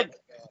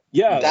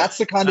 Yeah, that's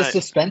the kind of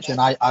suspension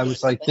I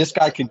was like, this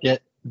guy could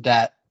get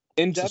that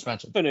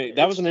suspension. indefinite.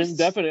 That was an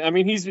indefinite. I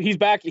mean, he's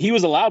back. He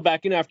was allowed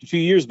back in after 2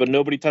 years, but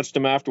nobody touched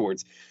him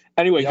afterwards.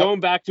 Anyway, Yep. going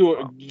back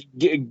to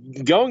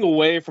going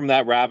away from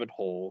that rabbit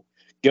hole.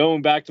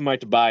 Going back to my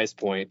Tobias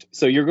point,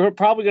 so you're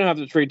probably going to have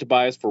to trade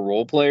Tobias for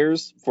role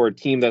players for a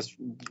team that's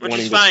Which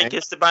is fine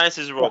because Tobias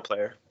is a role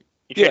player.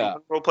 You trade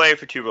one role player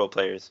for 2 role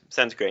players.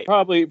 Sounds great.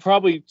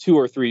 Probably 2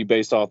 or 3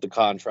 based off the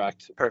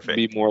contract. Perfect.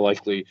 Be more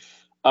likely.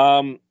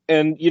 And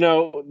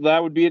that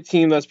would be a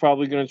team that's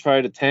probably going to try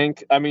to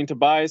tank. I mean,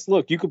 Tobias.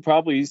 Look, you could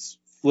probably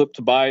flip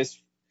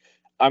Tobias.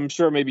 I'm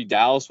sure maybe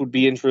Dallas would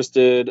be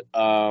interested. Get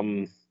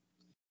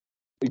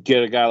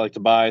a guy like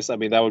Tobias. I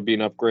mean, that would be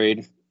an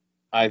upgrade,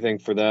 I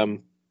think, for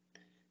them.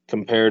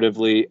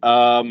 Comparatively,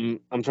 I'm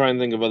trying to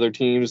think of other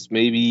teams.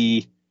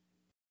 Maybe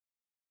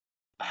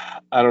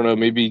I don't know.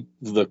 Maybe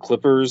the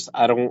Clippers.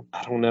 I don't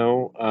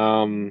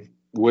know.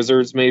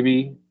 Wizards.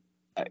 Maybe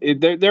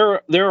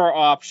there are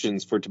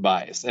options for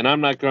Tobias, and I'm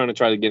not going to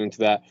try to get into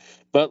that.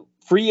 But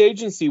free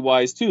agency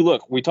wise too.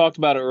 Look, we talked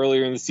about it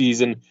earlier in the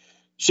season.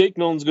 Shake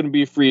Milton's going to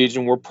be a free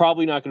agent. We're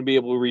probably not going to be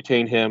able to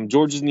retain him.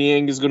 Georges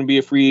Niang is going to be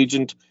a free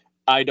agent.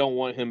 I don't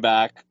want him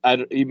back.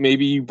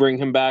 Maybe you bring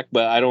him back,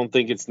 but I don't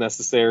think it's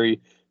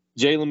necessary.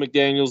 Jalen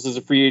McDaniels is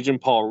a free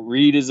agent. Paul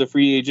Reed is a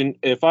free agent.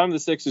 If I'm the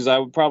Sixers, I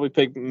would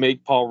probably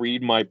make Paul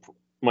Reed my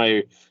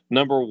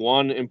number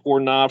 1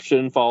 important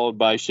option, followed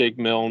by Shake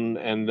Milton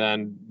and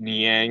then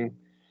Niang.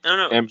 I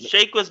don't know.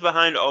 Shake was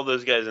behind all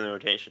those guys in the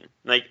rotation.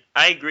 Like,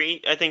 I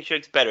agree. I think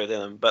Shake's better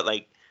than him, but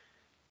like,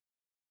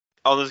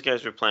 all those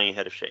guys were playing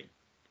ahead of Shake.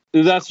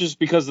 That's just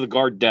because of the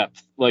guard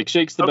depth. Like,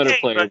 Shake's the better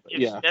player. But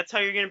if that's how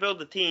you're going to build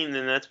the team,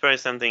 then that's probably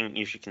something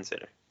you should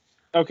consider.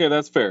 Okay,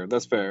 that's fair.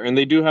 And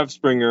they do have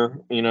Springer.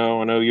 I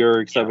know you're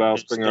excited about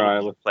Springer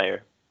Island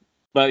player,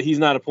 but he's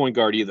not a point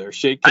guard either.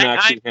 Shake can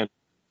actually handle.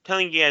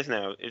 Telling you guys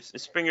now, if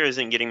Springer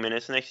isn't getting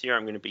minutes next year,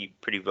 I'm going to be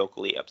pretty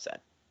vocally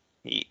upset.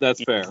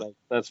 That's fair.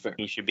 That's fair.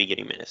 He should be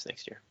getting minutes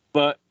next year.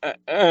 But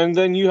and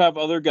then you have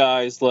other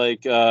guys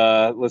like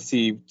let's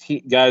see,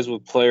 guys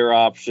with player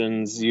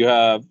options. You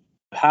have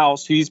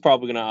House. He's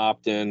probably going to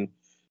opt in.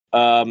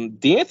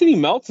 D'Anthony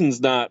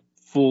Melton's not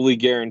fully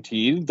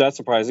guaranteed. That's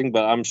surprising,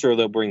 but I'm sure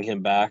they'll bring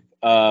him back.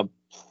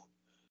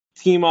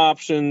 Team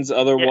options.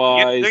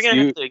 Otherwise, they're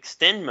gonna have to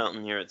extend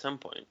Melton here at some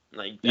point.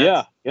 Like,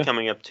 that's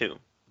coming up too.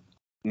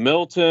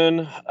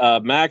 Milton,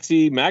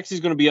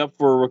 Maxi's going to be up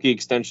for a rookie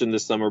extension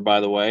this summer.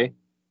 By the way,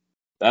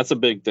 that's a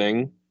big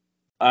thing.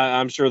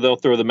 I'm sure they'll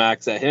throw the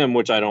max at him,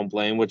 which I don't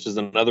blame. Which is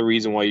another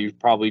reason why you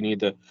probably need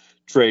to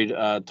trade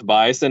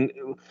Tobias. And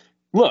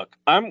look,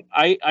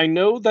 I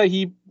know that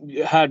he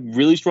had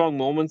really strong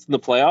moments in the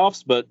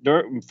playoffs, but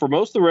for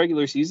most of the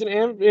regular season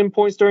and in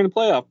points during the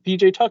playoff,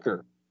 PJ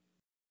Tucker,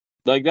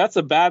 like, that's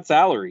a bad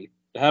salary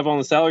to have on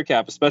the salary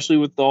cap, especially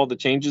with all the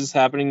changes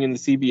happening in the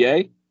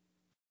CBA.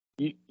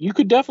 You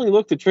could definitely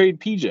look to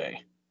trade PJ.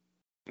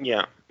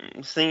 Yeah,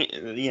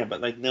 but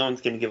like, no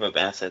one's gonna give up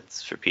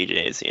assets for PJ.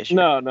 Is the issue?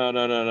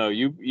 No.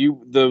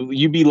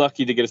 You'd be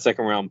lucky to get a 2nd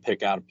round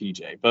pick out of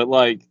PJ, but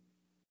like,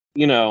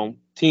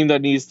 team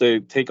that needs to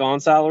take on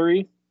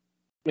salary,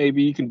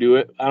 maybe you can do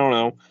it. I don't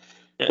know.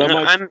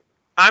 Yeah,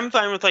 I'm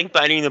fine with like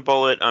biting the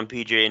bullet on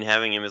PJ and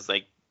having him as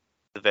like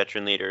the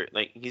veteran leader.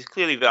 Like, he's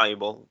clearly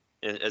valuable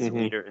as a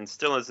leader and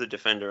still as a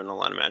defender in a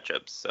lot of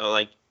matchups. So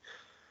like,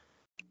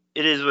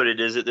 it is what it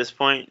is at this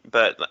point.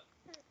 But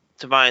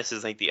Tobias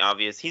is like the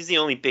obvious. He's the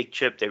only big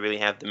chip they really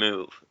have to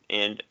move.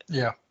 And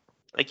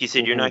like you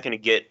said, you're not going to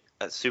get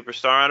a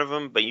superstar out of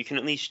him, but you can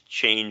at least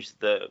change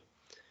the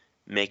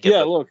makeup.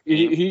 Yeah, look,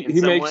 he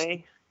makes.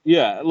 Way.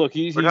 Yeah, look,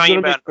 he's talking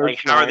about like,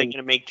 how are they going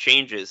to make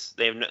changes?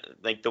 They have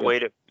the way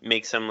to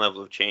make some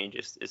level of change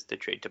is to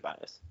trade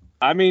Tobias.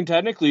 I mean,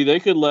 technically, they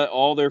could let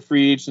all their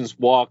free agents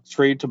walk,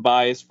 trade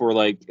Tobias for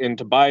and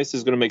Tobias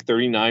is going to make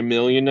 $39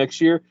 million next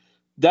year.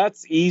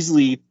 That's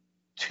easily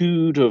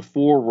 2 to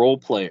 4 role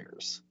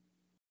players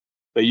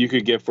that you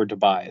could get for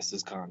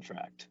Tobias's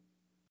contract,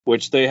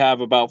 which they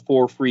have about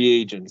 4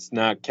 free agents,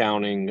 not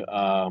counting.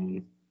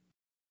 I'm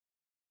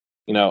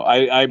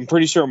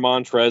pretty sure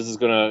Montrez is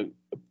going to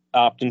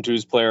opt into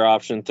his player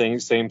option thing.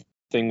 Same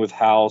thing with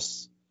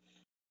House.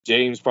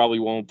 James probably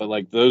won't, but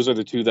like, those are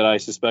the 2 that I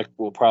suspect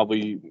will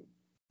probably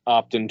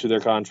opt into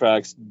their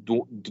contracts.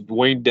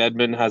 Dwayne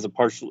Dedmon has a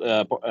partial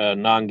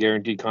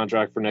non-guaranteed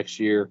contract for next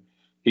year.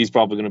 He's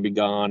probably going to be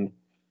gone.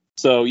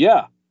 So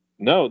yeah,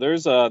 no,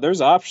 there's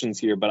options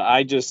here, but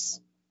I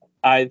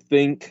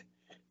think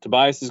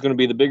Tobias is going to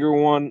be the bigger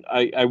one.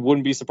 I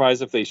wouldn't be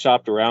surprised if they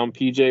shopped around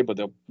PJ, but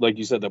like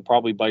you said, they'll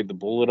probably bite the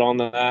bullet on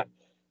that.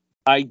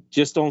 I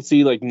just don't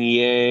see like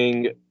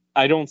Niang.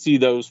 I don't see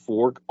those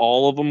 4,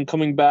 all of them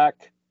coming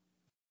back.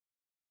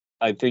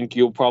 I think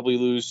you'll probably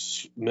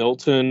lose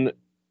Milton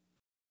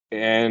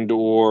and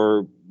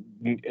or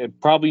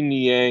probably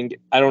Niang.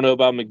 I don't know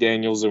about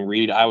McDaniels and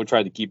Reed. I would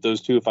try to keep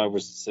those two if I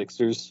was the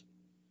Sixers.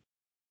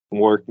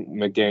 More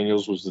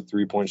McDaniels was the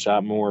 3-point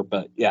shot more,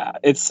 but yeah,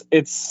 it's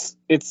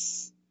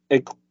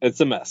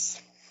a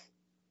mess.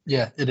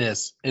 Yeah, it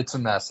is. It's a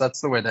mess.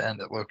 That's the way to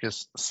end it,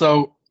 Lucas.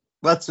 So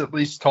let's at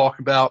least talk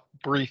about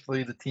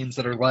briefly the teams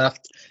that are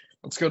left.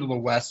 Let's go to the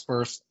West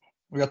first.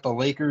 We got the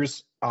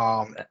Lakers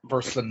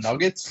versus the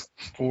Nuggets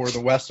for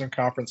the Western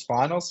Conference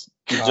Finals.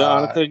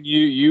 Jonathan,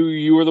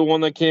 you were the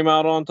one that came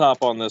out on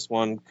top on this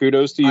one.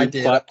 Kudos to you. I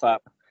did. Clap,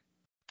 clap.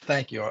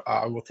 Thank you.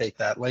 I will take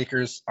that.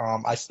 Lakers,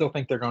 I still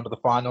think they're going to the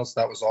finals.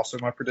 That was also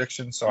my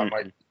prediction, so I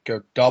might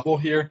go double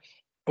here.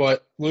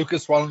 But,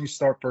 Lucas, why don't you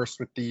start first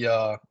with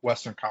the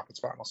Western Conference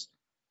Finals?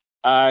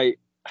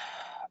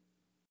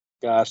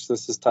 Gosh,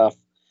 this is tough.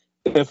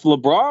 If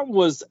LeBron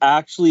was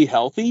actually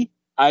healthy,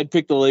 I'd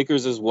pick the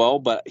Lakers as well,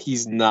 but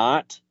he's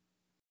not.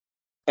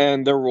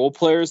 And their role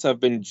players have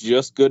been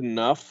just good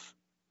enough.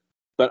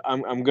 But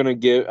I'm gonna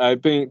give. I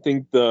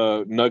think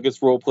the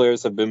Nuggets role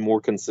players have been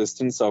more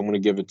consistent, so I'm gonna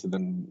give it to the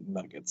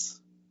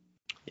Nuggets.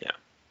 Yeah,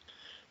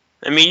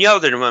 I mean, y'all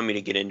didn't want me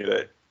to get into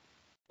it.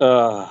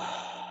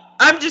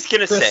 I'm just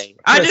gonna say.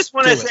 I just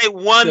want to say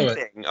one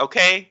thing,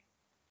 okay?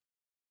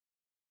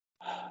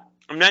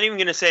 I'm not even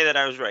gonna say that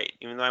I was right,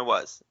 even though I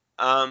was.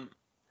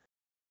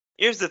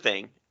 Here's the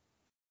thing: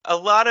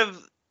 some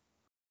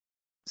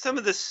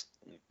of the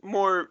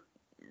more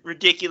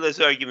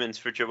ridiculous arguments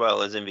for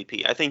Joel as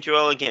MVP. I think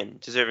Joel, again,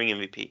 deserving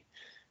MVP.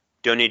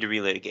 Don't need to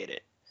relitigate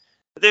it.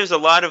 But there's a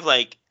lot of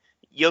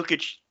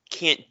Jokic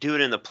can't do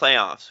it in the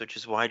playoffs, which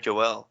is why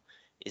Joel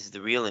is the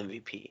real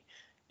MVP.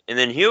 And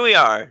then here we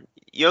are.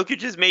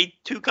 Jokic has made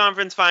 2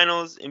 conference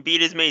finals.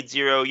 Embiid has made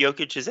 0.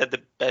 Jokic has had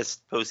the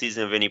best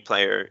postseason of any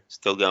player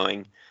still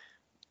going.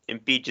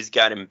 Embiid just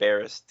got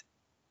embarrassed.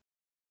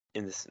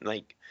 In this,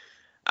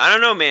 I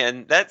don't know,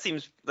 man. That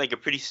seems like a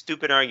pretty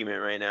stupid argument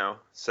right now.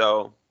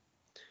 So,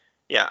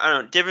 yeah, I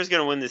don't know. Denver's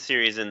going to win this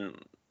series in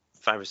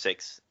 5 or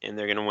 6, and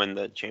they're going to win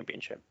the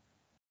championship.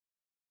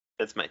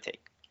 That's my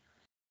take.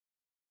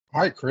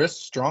 All right, Chris,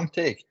 strong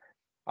take.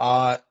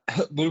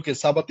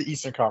 Lucas, how about the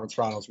Eastern Conference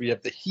Finals? We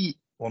have the Heat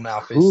will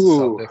now face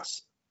the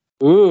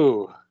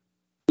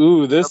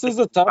Celtics. This is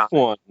a tough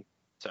one.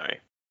 Sorry.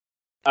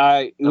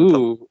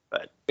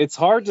 It's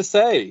hard to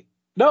say.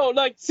 No,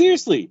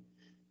 seriously.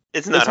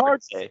 It's not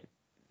hard to say.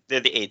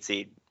 They're the 8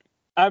 seed.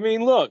 I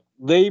mean, look,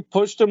 they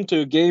pushed them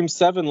to Game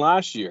 7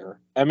 last year.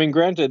 I mean,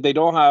 granted, they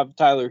don't have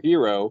Tyler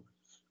Hero,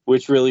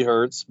 which really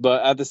hurts.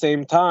 But at the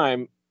same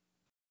time,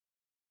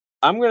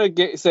 I'm going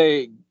to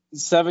say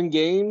 7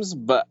 games,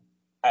 but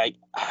I'm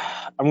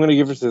going to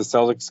give it to the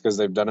Celtics because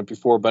they've done it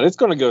before. But it's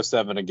going to go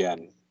 7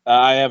 again.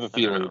 I have a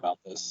feeling about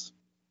this.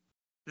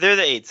 They're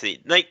the 8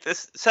 seed. The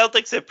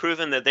Celtics have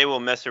proven that they will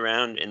mess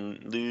around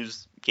and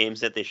lose games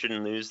that they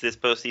shouldn't lose this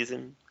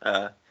postseason.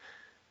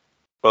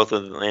 Both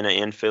with Atlanta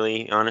and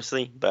Philly,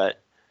 honestly,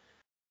 but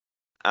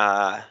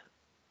I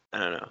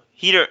don't know.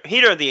 Heat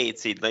are the 8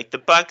 seed. The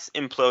Bucks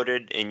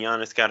imploded and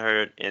Giannis got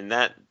hurt, and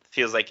that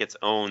feels like its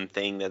own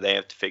thing that they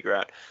have to figure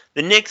out.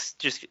 The Knicks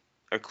just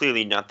are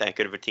clearly not that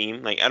good of a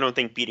team. I don't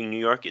think beating New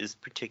York is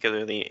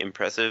particularly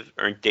impressive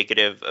or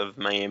indicative of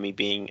Miami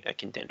being a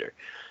contender.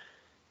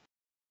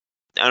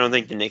 I don't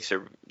think the Knicks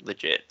are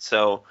legit.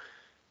 So,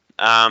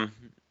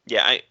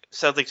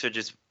 Celtics are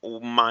just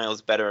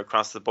miles better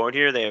across the board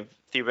here. They have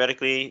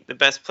theoretically the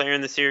best player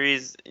in the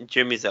series.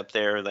 Jimmy's up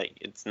there.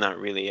 It's not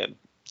really a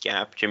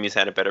gap. Jimmy's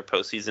had a better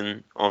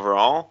postseason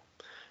overall.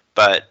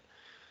 But,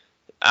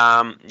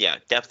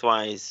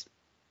 depth-wise,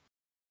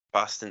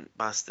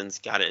 Boston's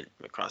got it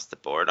across the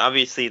board.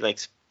 Obviously,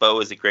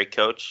 Spo is a great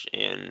coach,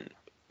 and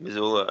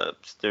Missoula,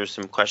 there's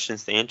some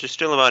questions to answer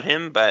still about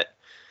him, but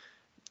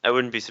I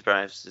wouldn't be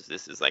surprised if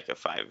this is a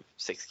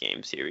 5-6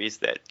 game series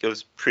that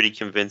goes pretty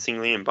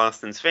convincingly in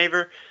Boston's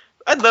favor.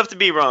 I'd love to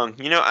be wrong.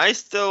 I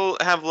still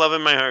have love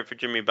in my heart for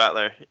Jimmy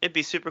Butler. It'd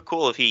be super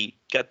cool if he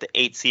got the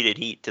 8-seeded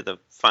Heat to the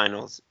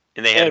finals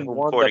and they had home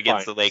court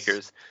against the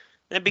Lakers.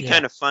 That'd be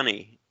kind of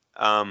funny.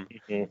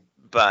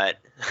 But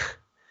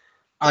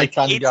I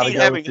kind of got to go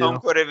having home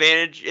court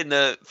advantage in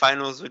the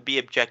finals would be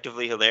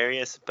objectively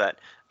hilarious, but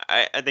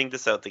I think the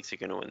Celtics are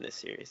going to win this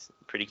series.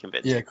 Pretty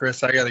convincing. Yeah,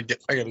 Chris, I gotta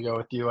go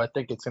with you. I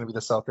think it's going to be the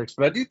Celtics,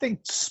 but I do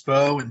think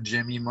Spo and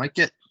Jimmy might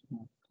get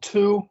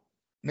 2,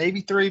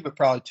 maybe 3, but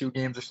probably 2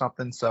 games or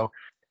something. So,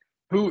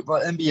 the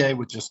NBA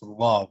would just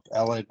love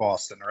LA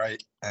Boston,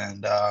 right?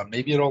 And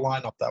maybe it'll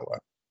line up that way.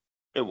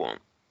 It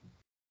won't.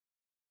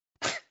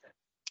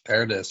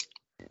 There it is.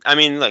 I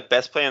mean, look,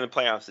 best player in the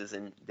playoffs is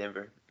in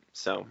Denver.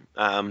 So,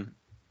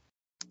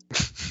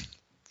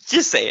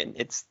 just saying,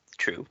 it's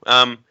true.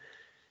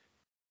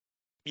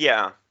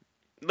 Yeah,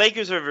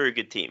 Lakers are a very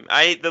good team.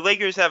 The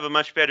Lakers have a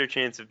much better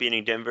chance of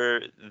beating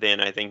Denver than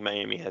I think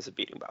Miami has of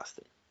beating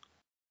Boston.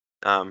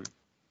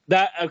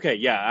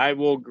 I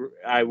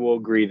will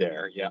agree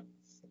there. Yeah.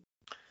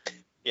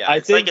 Yeah,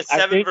 it's a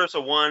 7 versus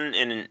a 1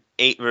 and an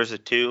 8 versus a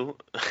 2.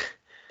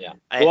 Yeah.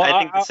 I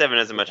think the 7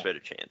 has a much better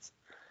chance.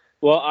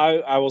 Well,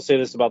 I will say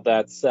this about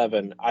that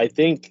 7. I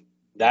think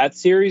that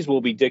series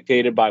will be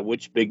dictated by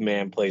which big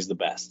man plays the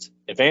best.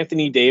 If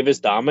Anthony Davis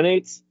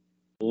dominates,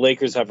 the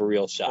Lakers have a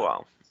real shot.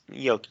 Well,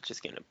 Jokic is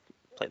going to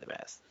play the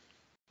best.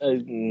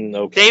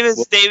 Okay.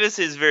 Davis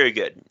is very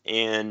good,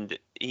 and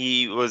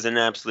he was an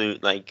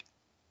absolute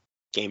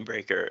game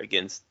breaker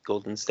against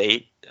Golden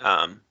State.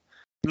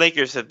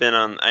 Lakers have been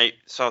on. I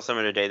saw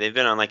someone today. They've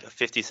been on a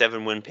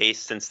 57 win pace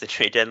since the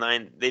trade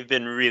deadline. They've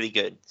been really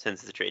good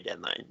since the trade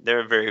deadline. They're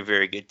a very,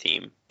 very good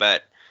team,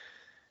 but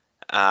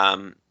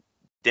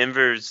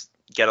Denver's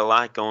got a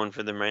lot going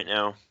for them right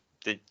now.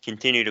 They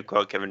continue to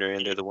quote Kevin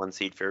Durant, they're the 1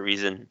 seed for a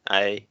reason.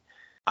 I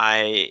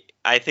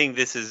think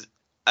this is,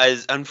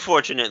 as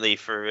unfortunately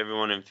for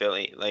everyone in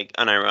Philly,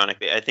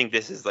 unironically, I think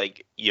this is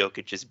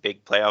Jokic's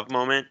big playoff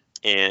moment,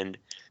 and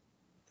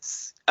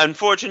it's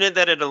unfortunate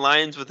that it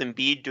aligns with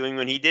Embiid doing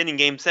what he did in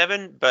Game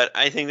 7, but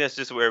I think that's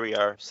just where we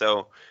are,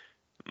 so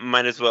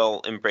might as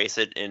well embrace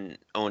it and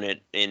own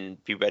it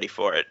and be ready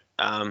for it.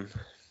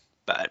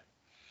 But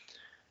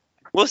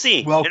we'll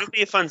see. Well, it'll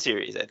be a fun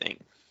series, I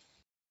think.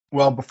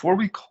 Well, before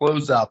we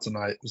close out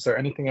tonight, is there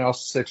anything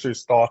else,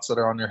 Sixers thoughts that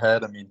are on your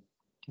head? I mean,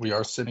 we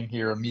are sitting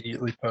here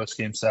immediately post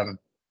Game 7.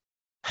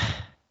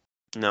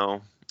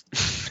 No.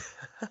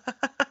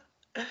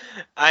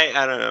 I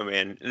don't know,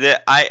 man.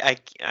 I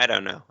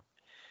don't know.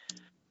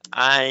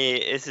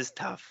 This is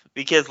tough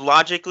because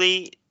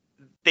logically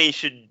they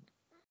should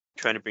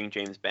try to bring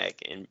James back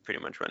and pretty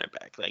much run it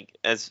back.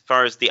 As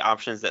far as the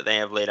options that they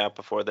have laid out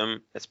before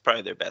them, that's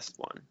probably their best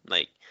one.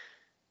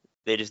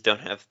 They just don't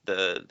have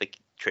the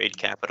trade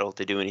capital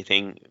to do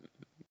anything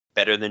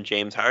better than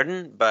James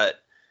Harden, but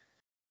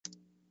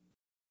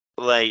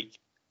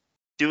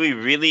do we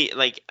really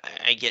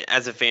I get,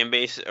 as a fan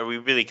base, are we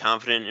really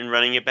confident in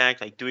running it back?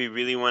 Do we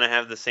really want to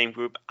have the same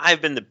group?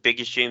 I've been the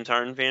biggest James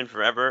Harden fan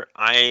forever.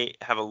 I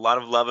have a lot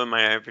of love in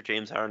my heart for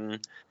James Harden,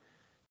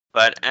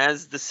 but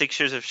as the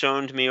Sixers have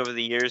shown to me over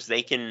the years,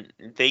 they can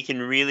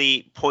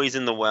really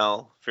poison the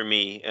well for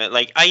me.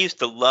 I used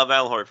to love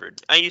Al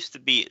Horford. I used to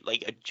be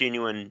a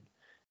genuine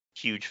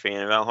huge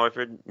fan of Al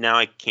Horford. Now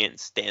I can't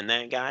stand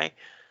that guy.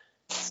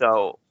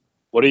 So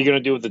what are you going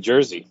to do with the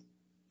jersey?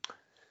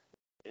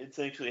 It's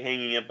actually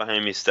hanging up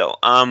behind me still.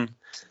 You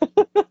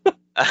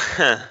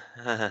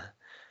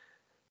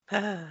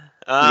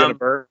gonna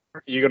burn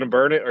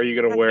it, or are you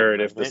gonna wear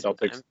it if the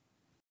Celtics?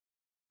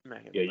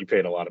 Yeah, you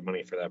paid a lot of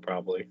money for that,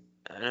 probably.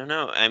 I don't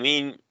know. I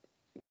mean,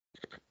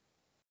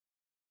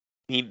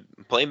 he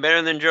played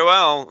better than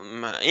Joel.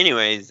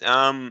 Anyways,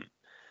 I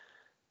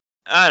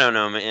don't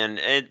know, man.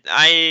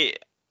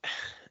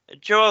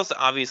 Joel's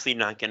obviously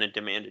not going to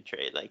demand a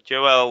trade.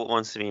 Joel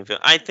wants to be in Philly.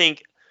 I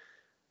think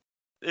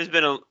there's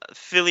been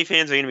Philly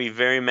fans are going to be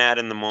very mad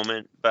in the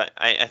moment, but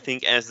I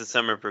think as the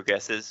summer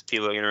progresses,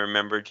 people are going to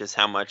remember just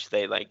how much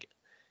they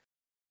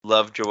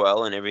love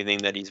Joel and everything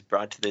that he's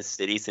brought to this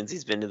city since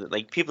he's been to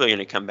the people are going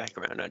to come back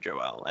around on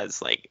Joel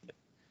as a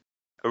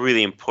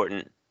really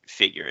important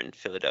figure in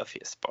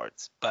Philadelphia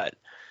sports. But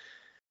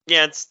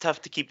yeah, it's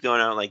tough to keep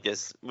going out like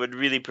this. Would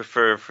really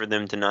prefer for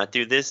them to not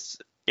do this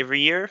every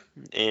year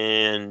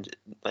and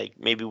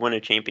maybe win a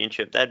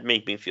championship. That'd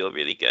make me feel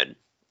really good.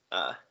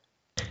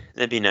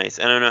 That'd be nice.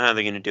 I don't know how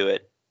they're going to do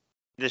it.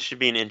 This should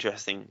be an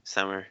interesting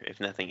summer, if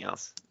nothing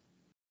else.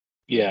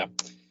 Yeah.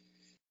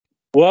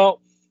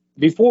 Well,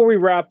 before we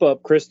wrap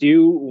up, Chris, do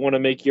you want to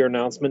make your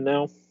announcement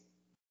now?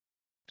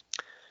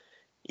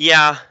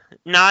 Yeah,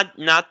 not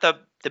the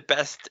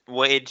best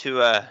way to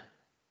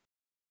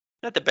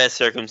not the best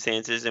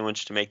circumstances in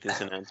which to make this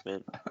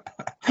announcement.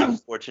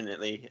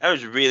 Unfortunately, I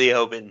was really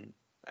hoping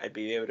I'd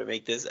be able to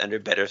make this under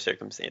better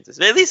circumstances.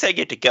 But at least I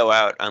get to go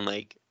out on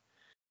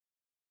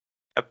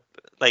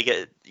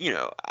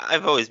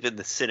I've always been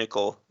the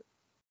cynical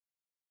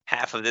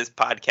half of this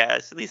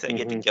podcast. At least I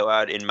get to go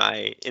out in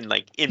my so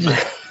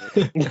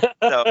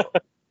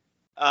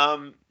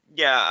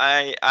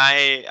I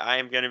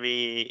am going to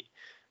be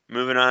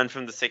moving on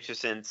from the Sixers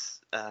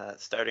since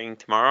starting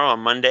tomorrow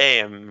on Monday.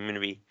 I'm going to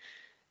be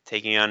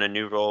taking on a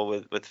new role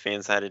with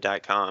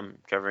Fansided.com,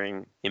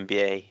 covering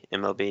NBA,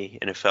 MLB,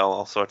 NFL,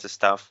 all sorts of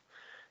stuff.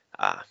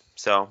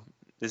 So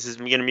this is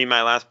going to be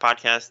my last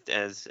podcast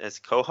as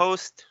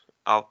co-host.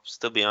 I'll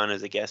still be on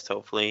as a guest,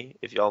 hopefully,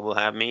 if y'all will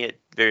have me at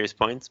various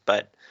points.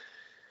 But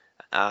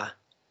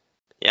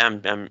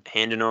I'm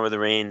handing over the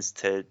reins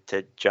to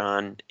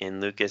John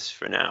and Lucas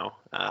for now.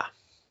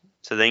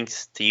 So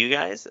thanks to you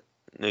guys,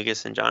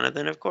 Lucas and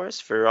Jonathan, of course,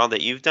 for all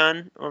that you've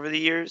done over the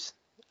years.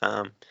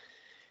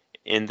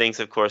 And thanks,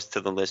 of course,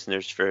 to the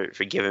listeners for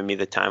giving me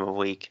the time of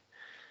week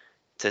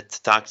to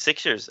talk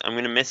Sixers. I'm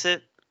going to miss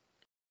it.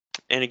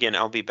 And again,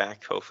 I'll be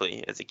back,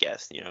 hopefully, as a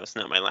guest. It's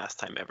not my last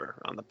time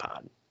ever on the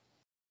pod.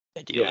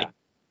 Ideally. Yeah.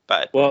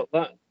 But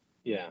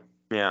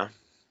yeah.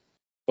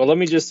 Well, let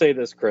me just say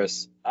this,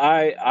 Chris.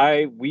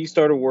 We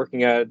started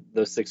working at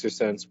the Sixers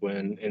Sense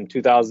when in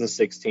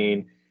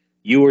 2016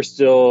 you were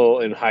still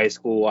in high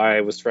school.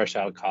 I was fresh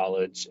out of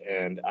college,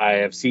 and I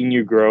have seen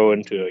you grow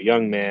into a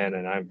young man,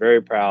 and I'm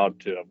very proud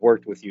to have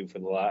worked with you for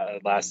the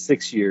last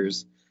 6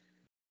 years.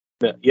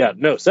 7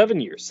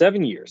 years.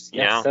 7 years.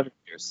 Yeah. 7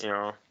 years.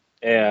 Yeah.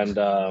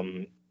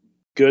 And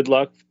good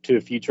luck to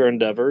future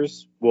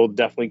endeavors. We'll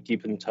definitely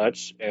keep in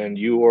touch. And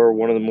you are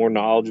one of the more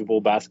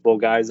knowledgeable basketball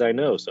guys I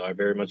know. So I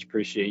very much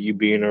appreciate you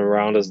being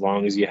around as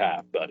long as you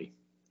have, buddy.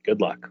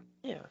 Good luck.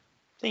 Yeah.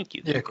 Thank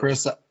you. Yeah,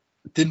 Chris, I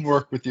didn't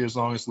work with you as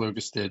long as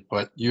Lucas did,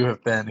 but you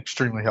have been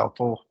extremely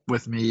helpful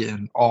with me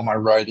in all my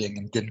writing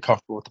and getting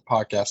comfortable with the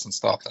podcast and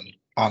stuff. And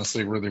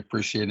honestly, really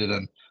appreciate it.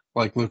 And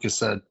like Lucas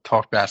said,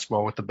 talk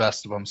basketball with the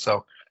best of them.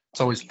 So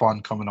it's always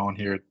fun coming on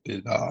here.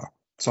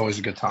 It's always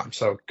a good time.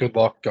 So good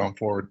luck going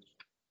forward.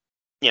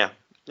 Yeah,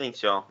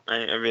 thanks, y'all. I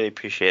really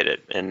appreciate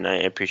it, and I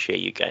appreciate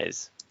you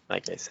guys.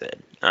 Like I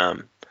said,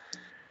 yeah,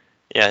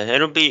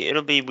 it'll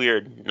be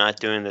weird not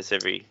doing this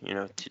every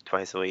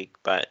twice a week,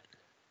 but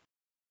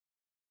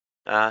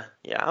yeah,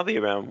 I'll be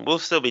around. We'll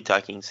still be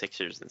talking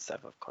Sixers and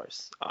stuff, of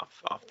course,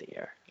 off the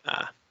air.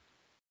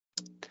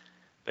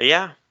 But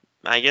yeah,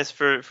 I guess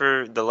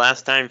for the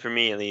last time for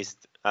me at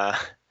least,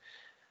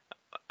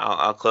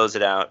 I'll close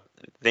it out.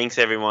 Thanks,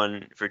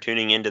 everyone, for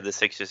tuning into the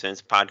Sixer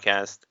Sense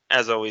podcast.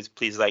 As always,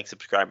 please like,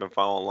 subscribe, and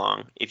follow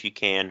along if you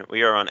can.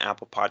 We are on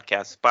Apple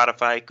Podcasts,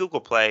 Spotify, Google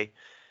Play,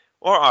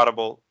 or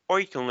Audible, or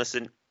you can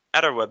listen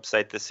at our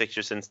website,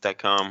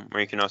 thesixersense.com,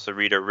 where you can also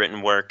read our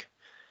written work.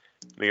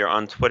 We are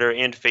on Twitter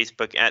and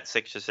Facebook at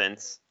Sixer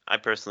Sense. I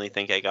personally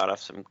think I got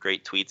off some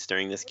great tweets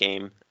during this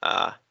game.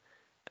 I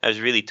was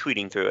really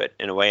tweeting through it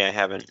in a way I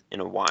haven't in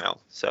a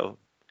while. So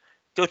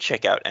go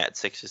check out at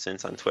Sixer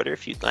Sense on Twitter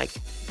if you'd like.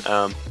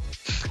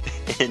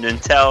 And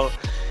until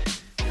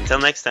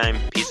next time,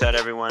 peace out,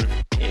 everyone,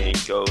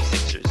 and go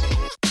Sixers.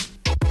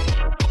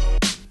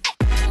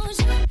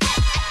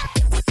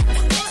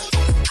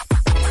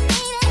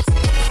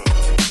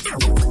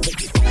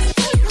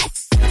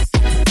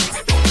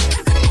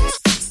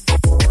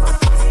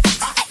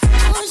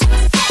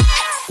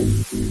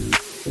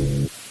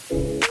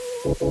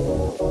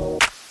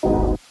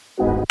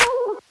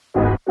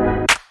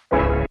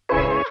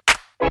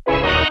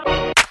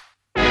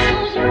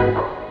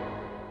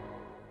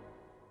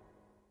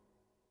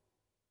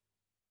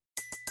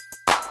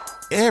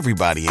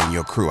 Everybody in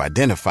your crew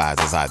identifies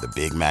as either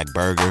Big Mac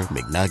Burger,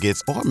 McNuggets,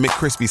 or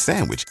McCrispy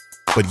Sandwich.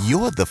 But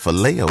you're the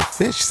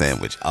Filet-O-Fish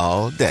Sandwich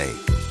all day.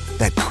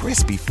 That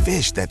crispy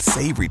fish, that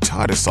savory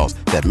tartar sauce,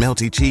 that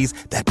melty cheese,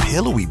 that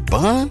pillowy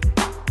bun.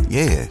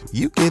 Yeah,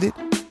 you get it.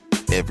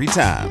 Every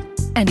time.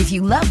 And if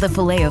you love the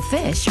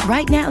Filet-O-Fish,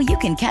 right now you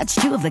can catch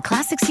two of the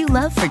classics you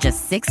love for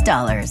just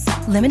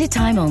 $6. Limited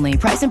time only.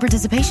 Price and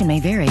participation may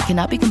vary.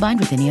 Cannot be combined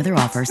with any other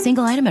offer.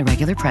 Single item at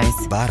regular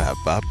price.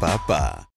 Ba-da-ba-ba-ba.